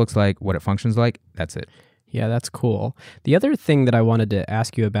what this looks like, what it functions like. That's it. Yeah, that's cool. The other thing that I wanted to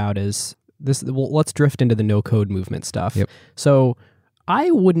ask you about is this. Well, let's drift into the no-code movement stuff. Yep. So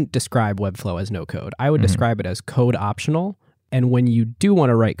I wouldn't describe Webflow as no-code. I would describe it as code optional. And when you do want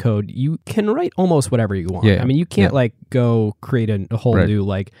to write code, you can write almost whatever you want. Yeah. I mean, you can't like go create a whole new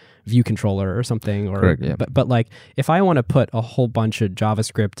like view controller or something. Or Correct, yeah. But like if I want to put a whole bunch of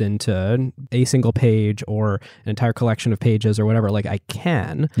JavaScript into a single page or an entire collection of pages or whatever, like I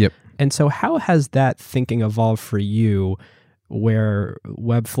can. Yep. And so how has that thinking evolved for you, where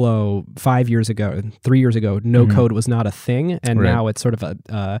Webflow 5 years ago, 3 years ago, no code was not a thing, and now it's sort of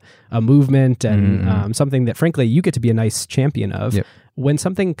a movement and something that, frankly, you get to be a nice champion of. Yep. When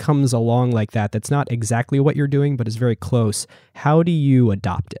something comes along like that, that's not exactly what you're doing, but is very close, how do you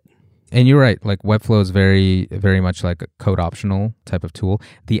adopt it? And you're right. Like Webflow is very, very much like a code optional type of tool.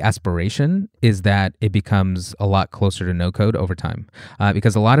 The aspiration is that it becomes a lot closer to no code over time,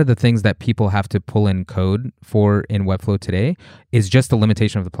 because a lot of the things that people have to pull in code for in Webflow today is just a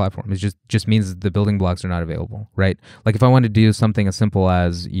limitation of the platform. It just means the building blocks are not available, right? Like if I want to do something as simple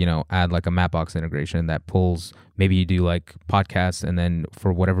as, add like a Mapbox integration that pulls, maybe you do like podcasts, and then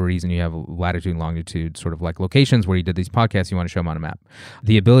for whatever reason you have latitude and longitude sort of like locations where you did these podcasts, you want to show them on a map.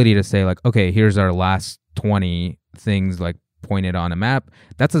 The ability to say like, okay, here's our last 20 things like pointed on a map.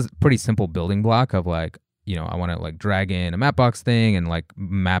 That's a pretty simple building block of like, I want to like drag in a Mapbox thing and like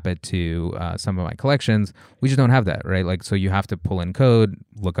map it to some of my collections. We just don't have that, right? Like, so you have to pull in code,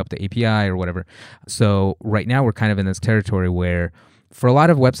 look up the API or whatever. So right now we're kind of in this territory where for a lot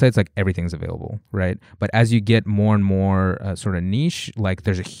of websites, like everything's available, right? But as you get more and more sort of niche, like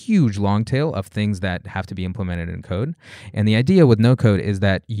there's a huge long tail of things that have to be implemented in code. And the idea with no code is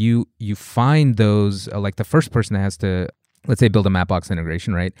that you find those, like the first person that has to, let's say, build a Mapbox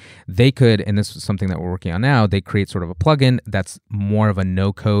integration, right? They could, and this is something that we're working on now, they create sort of a plugin that's more of a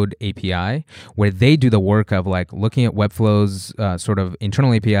no-code API where they do the work of like looking at Webflow's sort of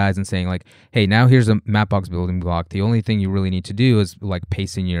internal APIs and saying like, hey, now here's a Mapbox building block. The only thing you really need to do is like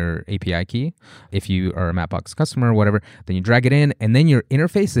paste in your API key. If you are a Mapbox customer or whatever, then you drag it in, and then your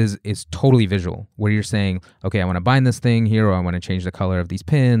interface is totally visual, where you're saying, okay, I want to bind this thing here, or I want to change the color of these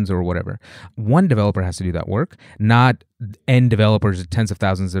pins or whatever. One developer has to do that work, not end developers, tens of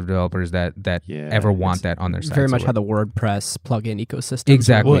thousands of developers that ever want that on their site. Very much how the WordPress plugin ecosystem.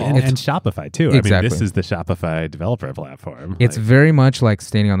 Exactly. Well, and Shopify too. Exactly. I mean, this is the Shopify developer platform. It's very much like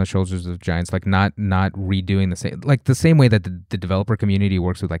standing on the shoulders of giants, like not redoing the same way that the developer community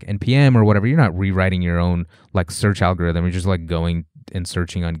works with like NPM or whatever. You're not rewriting your own like search algorithm. You're just like going and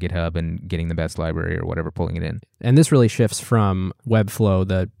searching on GitHub and getting the best library or whatever, pulling it in. And this really shifts from Webflow,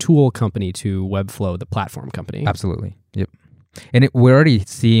 the tool company, to Webflow, the platform company. Absolutely. Yep. And we're already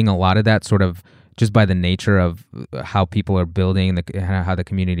seeing a lot of that sort of just by the nature of how people are building, how the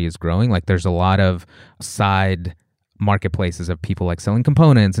community is growing. Like there's a lot of side marketplaces of people like selling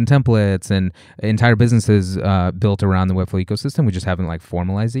components and templates and entire businesses built around the Webflow ecosystem. We just haven't like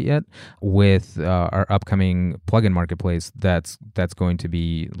formalized it yet. With our upcoming plugin marketplace, that's going to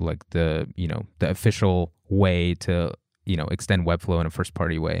be like the official way to extend Webflow in a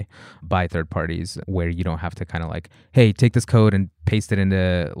first-party way by third parties, where you don't have to kind of like, hey, take this code and paste it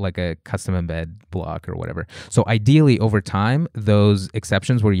into like a custom embed block or whatever. So ideally, over time, those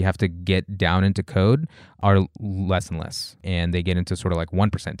exceptions where you have to get down into code are less and less, and they get into sort of like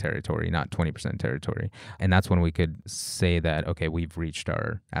 1% territory, not 20% territory. And that's when we could say that, okay, we've reached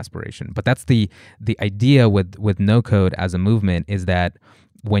our aspiration. But that's the idea with no code as a movement, is that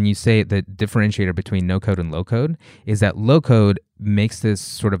when you say the differentiator between no code and low code is that low code makes this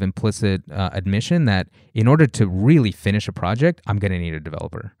sort of implicit admission that in order to really finish a project, I'm going to need a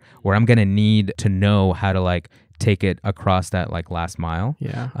developer, or I'm going to need to know how to like take it across that like last mile.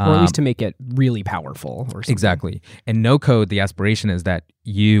 Yeah. Or at least to make it really powerful or something. Exactly. And no code, the aspiration is that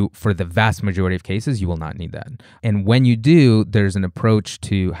for the vast majority of cases, you will not need that. And when you do, there's an approach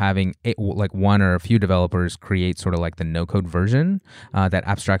to having like one or a few developers create sort of like the no code version that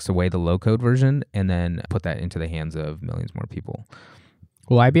abstracts away the low code version and then put that into the hands of millions more people.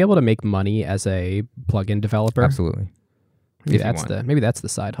 Will I be able to make money as a plugin developer? Absolutely. Maybe that's the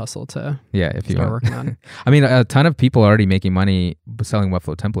side hustle to if you start working on. I mean, a ton of people are already making money selling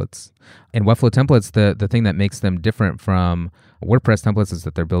Webflow templates. And Webflow templates, the thing that makes them different from WordPress templates is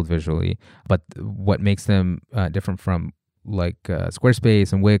that they're built visually. But what makes them different from like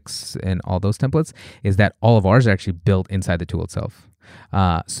Squarespace and Wix and all those templates is that all of ours are actually built inside the tool itself.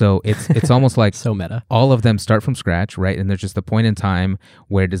 So it's almost like so meta. All of them start from scratch, right? And there's just a point in time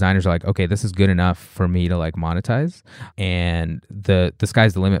where designers are like, okay, this is good enough for me to like monetize, and the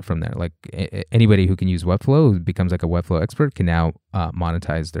sky's the limit from there. Like anybody who can use Webflow, who becomes like a Webflow expert, can now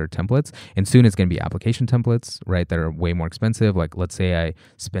monetize their templates. And soon it's going to be application templates, right? That are way more expensive. Like let's say I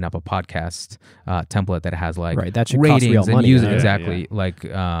spin up a podcast template that has like that should ratings cost real and money. user exactly. Like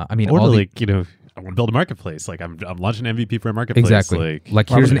I mean, or all I want to build a marketplace. Like I'm launching an MVP for a marketplace. Exactly. Like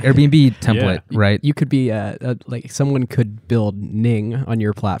here's an Airbnb template, right? You could be like someone could build Ning on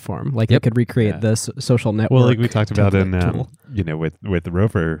your platform. Like you could recreate this social network. Well, like we talked about in with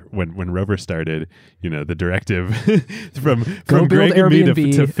Rover when Rover started, the directive from Greg and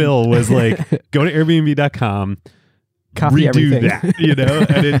me to Phil was like, go to Airbnb.com. Copy everything.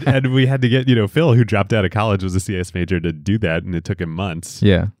 That, and we had to get Phil, who dropped out of college, was a CS major, to do that, and it took him months.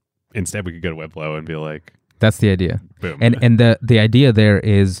 Yeah. Instead, we could go to Webflow and be like, that's the idea. Boom. And the idea there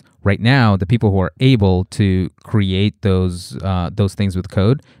is right now, the people who are able to create those things with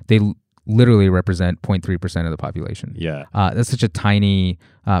code, they literally represent 0.3% of the population. Yeah. That's such a tiny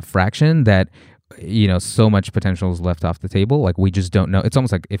fraction that so much potential is left off the table. Like, we just don't know. It's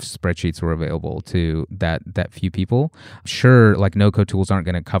almost like if spreadsheets were available to that few people. Sure, like no code tools aren't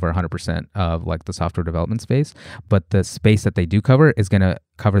going to cover 100% of like the software development space, but the space that they do cover is going to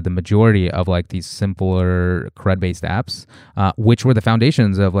cover the majority of like these simpler CRUD-based apps, which were the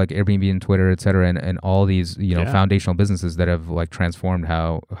foundations of like Airbnb and Twitter, et cetera, and all these foundational businesses that have like transformed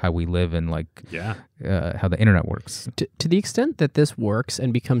how we live and like how the internet works. To the extent that this works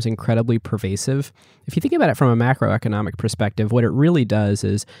and becomes incredibly pervasive, if you think about it from a macroeconomic perspective, what it really does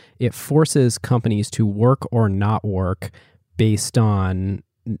is it forces companies to work or not work based on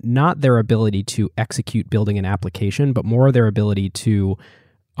not their ability to execute building an application, but more their ability to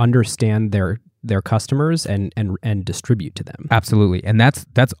understand their customers and distribute to them. Absolutely. And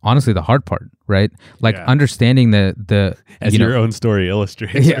that's honestly the hard part, right? Like understanding the as your own story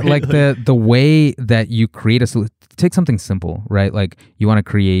illustrates. Yeah, right? like the way that you create take something simple, right? Like you want to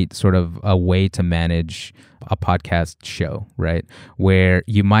create sort of a way to manage a podcast show, right? Where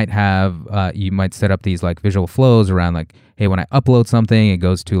you might have you might set up these like visual flows around like, hey, when I upload something, it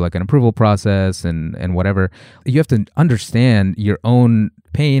goes to like an approval process and whatever. You have to understand your own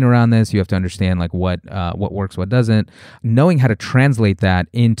pain around this. You have to understand like what works, what doesn't. Knowing how to translate that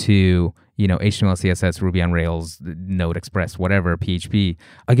into HTML, CSS, Ruby on Rails, Node Express, whatever, PHP.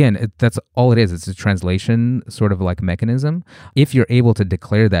 Again, that's all it is. It's a translation sort of like mechanism. If you're able to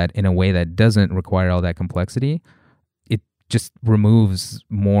declare that in a way that doesn't require all that complexity, it just removes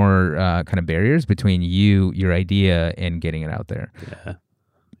more kind of barriers between your idea, and getting it out there.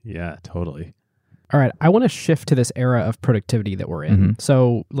 Yeah, totally. All right, I want to shift to this era of productivity that we're in. Mm-hmm.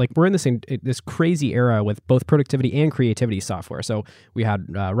 So, like, we're in this crazy era with both productivity and creativity software. So, we had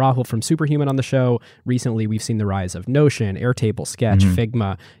Rahul from Superhuman on the show. Recently, we've seen the rise of Notion, Airtable, Sketch,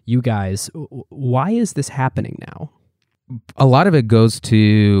 Figma. You guys, why is this happening now? A lot of it goes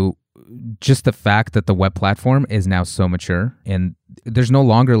to just the fact that the web platform is now so mature, and there's no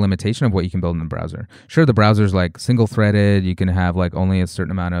longer a limitation of what you can build in the browser. Sure, the browser's like single-threaded. You can have like only a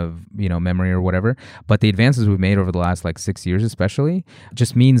certain amount of memory or whatever. But the advances we've made over the last like 6 years, especially,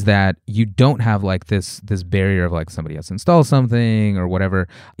 just means that you don't have like this barrier of like somebody has to install something or whatever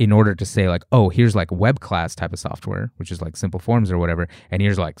in order to say like, oh, here's like web class type of software, which is like simple forms or whatever, and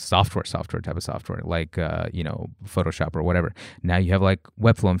here's like software type of software, like Photoshop or whatever. Now you have like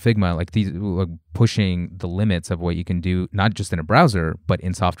Webflow and Figma, like these like pushing the limits of what you can do, not just in a browser, but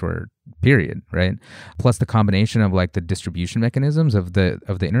in software, period, right? Plus the combination of like the distribution mechanisms of the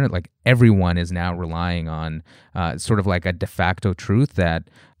internet, like everyone is now relying on sort of like a de facto truth that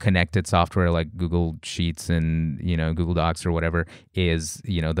connected software like Google Sheets and Google Docs or whatever is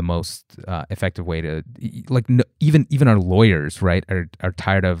the most effective way to even our lawyers, right, are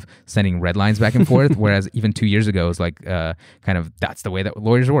tired of sending red lines back and forth, whereas even 2 years ago it was like kind of that's the way that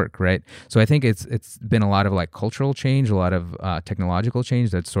lawyers work, right? So I think it's been a lot of like cultural change, a lot of technological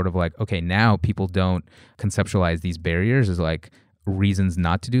change that's sort of like, okay, now people don't conceptualize these barriers as like reasons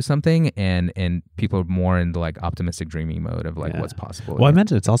not to do something, and people are more in the like optimistic dreaming mode of like what's possible. Well, I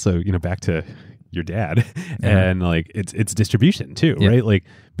mentioned it's also back to your dad and like it's distribution too, right? Like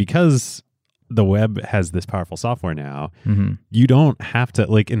because the web has this powerful software now, you don't have to,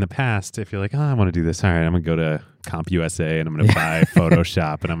 like in the past, if you're like, oh, I want to do this, all right, I'm gonna go to CompUSA and I'm gonna buy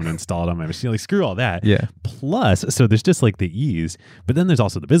Photoshop and I'm gonna install it on my machine. Like screw all that. Yeah. Plus, so there's just like the ease, but then there's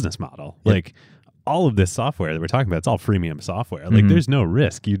also the business model. Yep. Like all of this software that we're talking about, it's all freemium software. Like there's no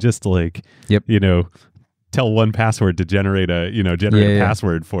risk. You just like, tell one password to generate a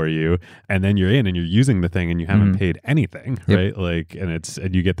password for you, and then you're in and you're using the thing and you haven't paid anything, right? Like,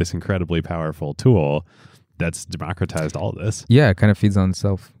 and you get this incredibly powerful tool that's democratized all of this. Yeah, it kind of feeds on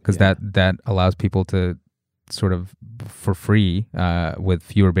itself because that allows people to sort of for free with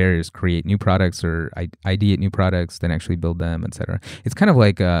fewer barriers create new products or ideate new products, then actually build them, etc. It's kind of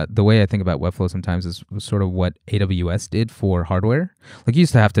like the way I think about Webflow sometimes is sort of what AWS did for hardware. Like you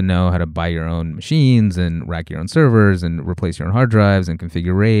used to have to know how to buy your own machines and rack your own servers and replace your own hard drives and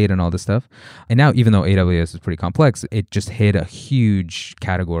configure RAID and all this stuff. And now, even though AWS is pretty complex, it just hid a huge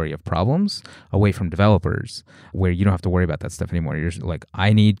category of problems away from developers where you don't have to worry about that stuff anymore. You're just like,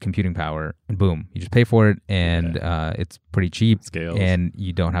 I need computing power, and boom, you just pay for it, and it's pretty cheap. Scales. And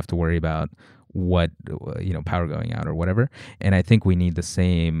you don't have to worry about what power going out or whatever. And I think we need the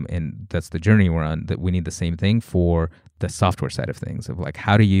same, and that's the journey we're on, that we need the same thing for the software side of things, of like,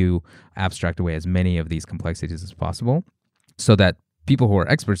 how do you abstract away as many of these complexities as possible so that people who are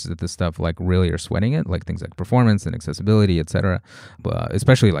experts at this stuff like really are sweating it, like things like performance and accessibility, etc. But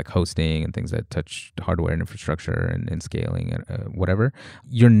especially like hosting and things that touch hardware and infrastructure and scaling and whatever.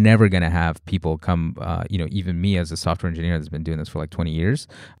 You're never going to have people come, even me as a software engineer that's been doing this for like 20 years,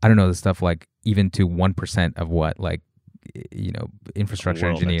 I don't know the stuff like even to 1% of what like infrastructure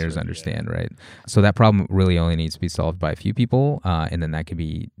engineers understand, right? So that problem really only needs to be solved by a few people, and then that can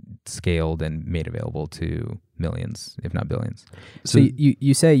be scaled and made available to millions, if not billions. So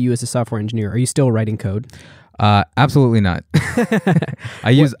you say you as a software engineer, are you still writing code? Absolutely not.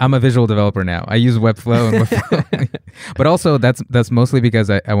 I'm a visual developer now. I use Webflow and Webflow. But also that's mostly because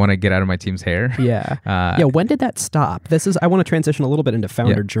I want to get out of my team's hair. Yeah. When did that stop? I want to transition a little bit into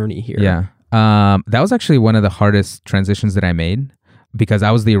founder journey here. Yeah. That was actually one of the hardest transitions that I made because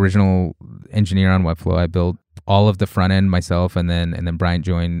I was the original engineer on Webflow. I built all of the front end myself, and then Bryant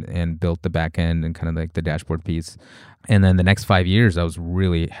joined and built the back end and kind of like the dashboard piece. And then the next 5 years, I was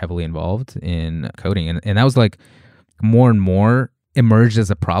really heavily involved in coding, and that was like more and more emerged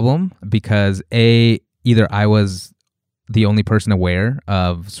as a problem because either I was the only person aware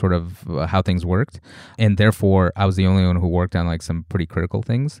of sort of how things worked, and therefore I was the only one who worked on like some pretty critical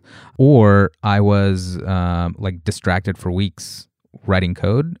things, or I was like distracted for weeks writing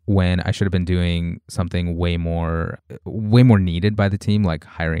code when I should have been doing something way more needed by the team, like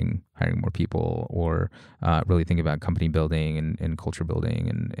hiring more people, or really thinking about company building and culture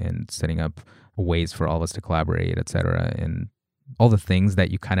building and setting up ways for all of us to collaborate, et cetera, and all the things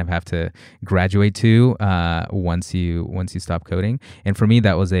that you kind of have to graduate to once you stop coding. And for me,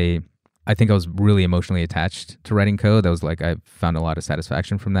 I think I was really emotionally attached to writing code. That was like, I found a lot of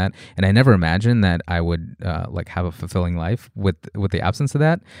satisfaction from that. And I never imagined that I would like have a fulfilling life with the absence of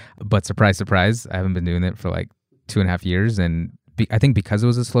that. But surprise, surprise, I haven't been doing it for like 2.5 years. And I think because it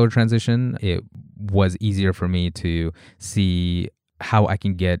was a slower transition, it was easier for me to see how I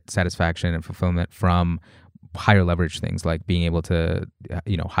can get satisfaction and fulfillment from higher leverage things, like being able to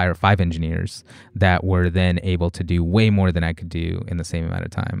hire 5 engineers that were then able to do way more than I could do in the same amount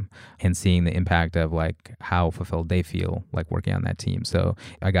of time, and seeing the impact of like how fulfilled they feel like working on that team. So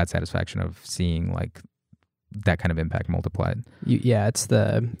I got satisfaction of seeing like that kind of impact multiplied. It's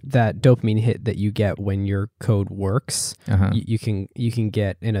that dopamine hit that you get when your code works. You can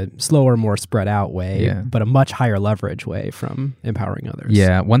get in a slower, more spread out way, but a much higher leverage way from empowering others.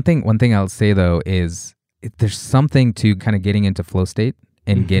 Yeah. One thing I'll say though is there's something to kind of getting into flow state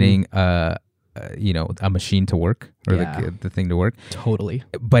and getting a machine to work, or the thing to work. Totally.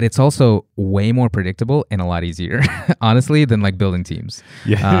 But it's also way more predictable and a lot easier, honestly, than like building teams.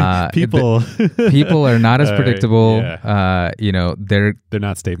 Yeah. People are not as predictable. They're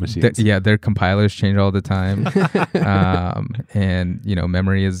not state machines. Their compilers change all the time. And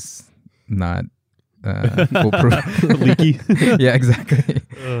memory is not foolproof. Leaky. Yeah, exactly.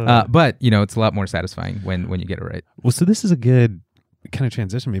 But it's a lot more satisfying when you get it right. Well, so this is a good kind of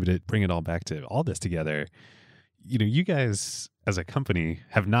transition maybe to bring it all back to all this together. You guys as a company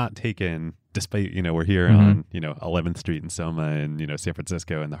have not taken, despite we're here on 11th Street in Soma and San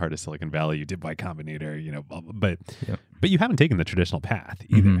Francisco and the heart of Silicon Valley. You did Y Combinator, but you haven't taken the traditional path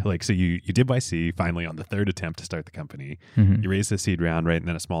either. Like, so you did YC finally on the 3rd attempt to start the company. You raised a seed round, right, and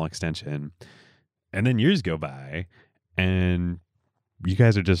then a small extension. And then years go by, and you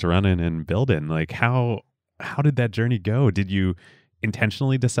guys are just running and building. Like, how did that journey go? Did you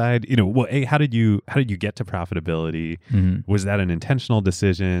intentionally decide? How did you get to profitability? Was that an intentional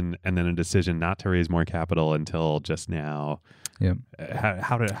decision, and then a decision not to raise more capital until just now? Yeah.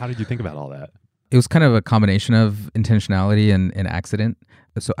 How did you think about all that? It was kind of a combination of intentionality and accident.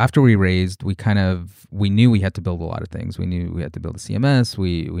 So after we raised, we knew we had to build a lot of things. We knew we had to build a CMS.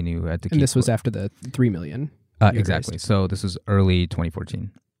 We knew we had to keep... And this was after the $3 million. Exactly. So this was early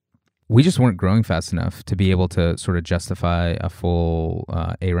 2014. We just weren't growing fast enough to be able to sort of justify a full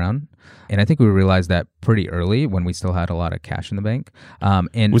A round. And I think we realized that pretty early when we still had a lot of cash in the bank.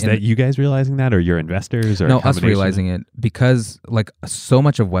 Was that you guys realizing that, or your investors? Or no, us realizing it, because like so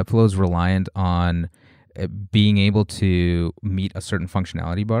much of Webflow is reliant on being able to meet a certain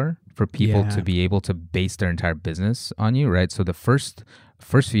functionality bar for people to be able to base their entire business on you, right? So the first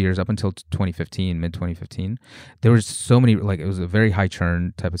few years up until 2015, mid 2015, there was so many, like it was a very high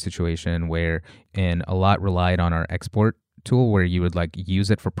churn type of situation and a lot relied on our export tool where you would like use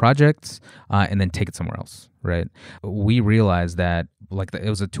it for projects and then take it somewhere else, right? We realized that like it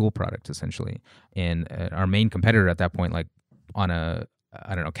was a tool product essentially, and our main competitor at that point, like on a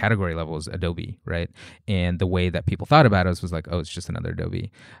category level, is Adobe, right? And the way that people thought about us was like, oh, it's just another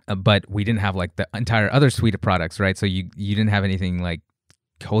Adobe. But we didn't have like the entire other suite of products, right? So you didn't have anything like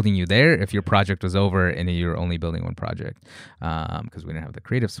holding you there if your project was over and you're only building one project, because we didn't have the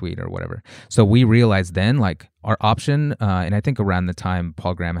creative suite or whatever. So we realized then, like, our option, and I think around the time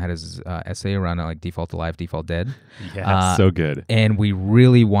Paul Graham had his essay around like default alive, default dead. Yeah, so good. And we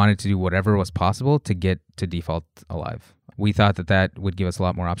really wanted to do whatever was possible to get to default alive. We thought that would give us a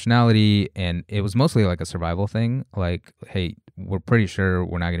lot more optionality, and it was mostly like a survival thing. Like, hey, we're pretty sure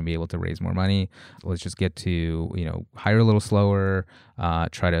we're not going to be able to raise more money. Let's just get to, hire a little slower,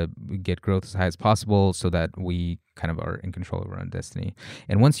 try to get growth as high as possible so that we kind of are in control of our own destiny.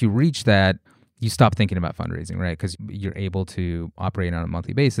 And once you reach that, you stop thinking about fundraising, right? Because you're able to operate on a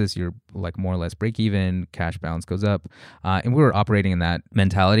monthly basis. You're like more or less break even, cash balance goes up. And we were operating in that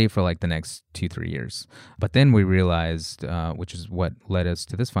mentality for like the next 2-3 years. But then we realized, which is what led us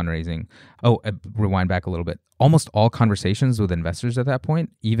to this fundraising. Rewind back a little bit. Almost all conversations with investors at that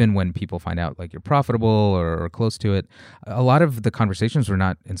point, even when people find out like you're profitable or close to it, a lot of the conversations were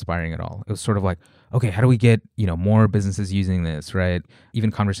not inspiring at all. It was sort of like, okay, how do we get, more businesses using this, right?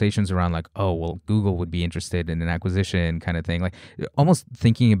 Even conversations around like, oh, well, Google would be interested in an acquisition kind of thing. Like almost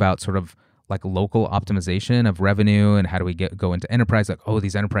thinking about sort of like local optimization of revenue and how do we go into enterprise, like, oh,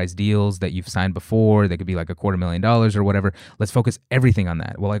 these enterprise deals that you've signed before, they could be like $250,000 or whatever. Let's focus everything on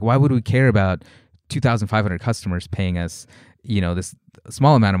that. Well, like, why would we care about 2,500 customers paying us, this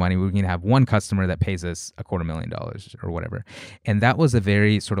small amount of money? We can have one customer that pays us $250,000 or whatever. And that was a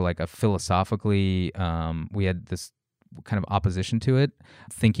very sort of like a philosophically, we had this kind of opposition to it,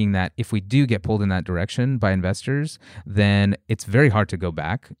 thinking that if we do get pulled in that direction by investors, then it's very hard to go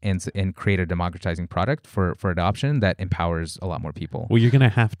back and create a democratizing product for adoption that empowers a lot more people. Well, you're going to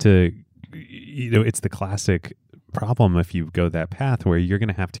have to, it's the classic problem if you go that path where you're going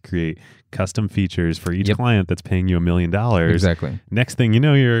to have to create custom features for each client that's paying you $1 million. Exactly. Next thing you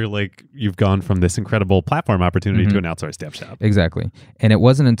know, you've gone from this incredible platform opportunity to an outsourced dev shop. Exactly. And it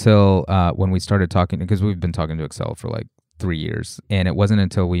wasn't until when we started talking, because we've been talking to Excel for like 3 years, and it wasn't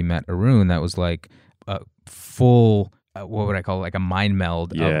until we met Arun that was like a full what would I call it? Like a mind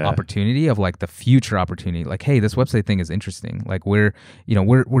meld of opportunity, of like the future opportunity. Like, hey, this website thing is interesting. Like we're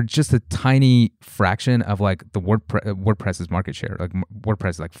just a tiny fraction of like the WordPress's market share. Like WordPress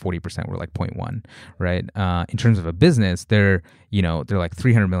is like 40%. We're like 0.1, right? In terms of a business, they're like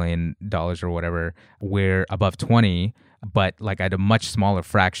 $300 million or whatever. We're above 20, but like at a much smaller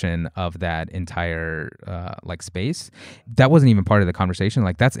fraction of that entire like space. That wasn't even part of the conversation.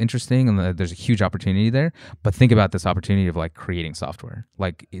 Like that's interesting, and there's a huge opportunity there. But think about this opportunity of like creating software,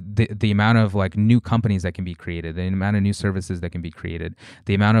 like the amount of like new companies that can be created, the amount of new services that can be created,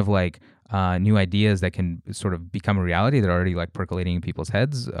 the amount of like new ideas that can sort of become a reality that are already like percolating in people's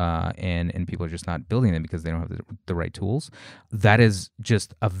heads, and people are just not building them because they don't have the right tools. That is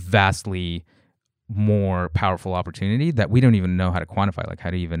just a vastly more powerful opportunity that we don't even know how to quantify, like how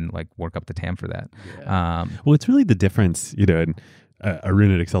to even like work up the TAM for that. Well, it's really the difference, and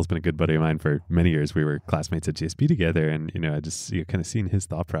Arun at Excel's been a good buddy of mine for many years. We were classmates at GSB together, and I just kind of seen his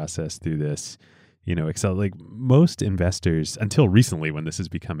thought process through this. Excel, like most investors until recently, when this has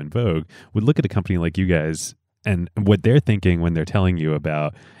become in vogue, would look at a company like you guys, and what they're thinking when they're telling you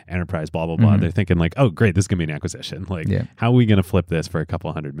about enterprise, blah, blah, blah, they're thinking like, oh, great, this is going to be an acquisition. Like, how are we going to flip this for a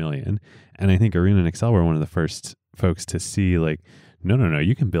couple $100 million? And I think Arun and Excel were one of the first folks to see like, no,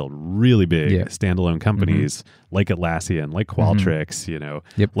 you can build really big standalone companies like Atlassian, like Qualtrics,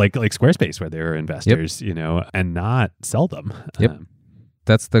 like Squarespace, where they were investors, and not sell them.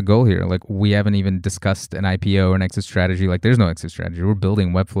 That's the goal here. Like we haven't even discussed an IPO or an exit strategy. Like there's no exit strategy. We're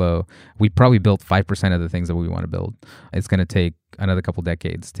building Webflow. We probably built 5% of the things that we want to build. It's going to take another couple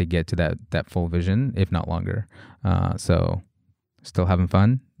decades to get to that full vision, if not longer. So still having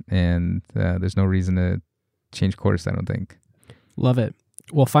fun, and there's no reason to change course, I don't think. Love it.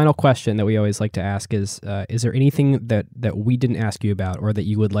 Well, final question that we always like to ask is there anything that we didn't ask you about, or that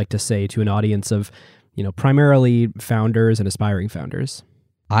you would like to say to an audience of, primarily founders and aspiring founders?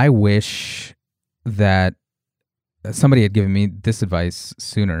 I wish that somebody had given me this advice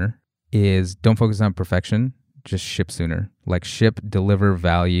sooner, is don't focus on perfection, just ship sooner. Like ship, deliver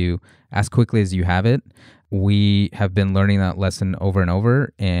value as quickly as you have it. We have been learning that lesson over and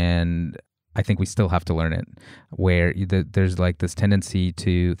over, and I think we still have to learn it, where there's like this tendency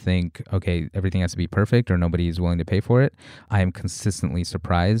to think, okay, everything has to be perfect or nobody is willing to pay for it. I am consistently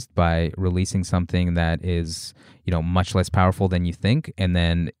surprised by releasing something that is, much less powerful than you think, and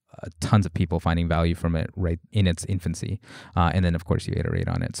then tons of people finding value from it right in its infancy. And then, of course, you iterate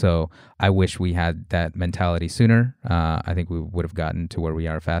on it. So I wish we had that mentality sooner. I think we would have gotten to where we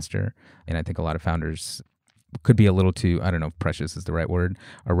are faster. And I think a lot of founders could be a little too, I don't know if precious is the right word,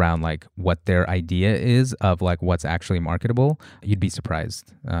 around like what their idea is of like what's actually marketable, you'd be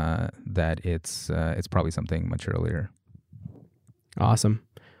surprised that it's probably something much earlier. Awesome.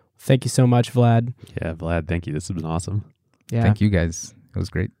 Thank you so much, Vlad. Yeah, Vlad, thank you. This has been awesome. Yeah. Thank you guys. It was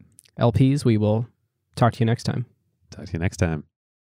great. LPs, we will talk to you next time. Talk to you next time.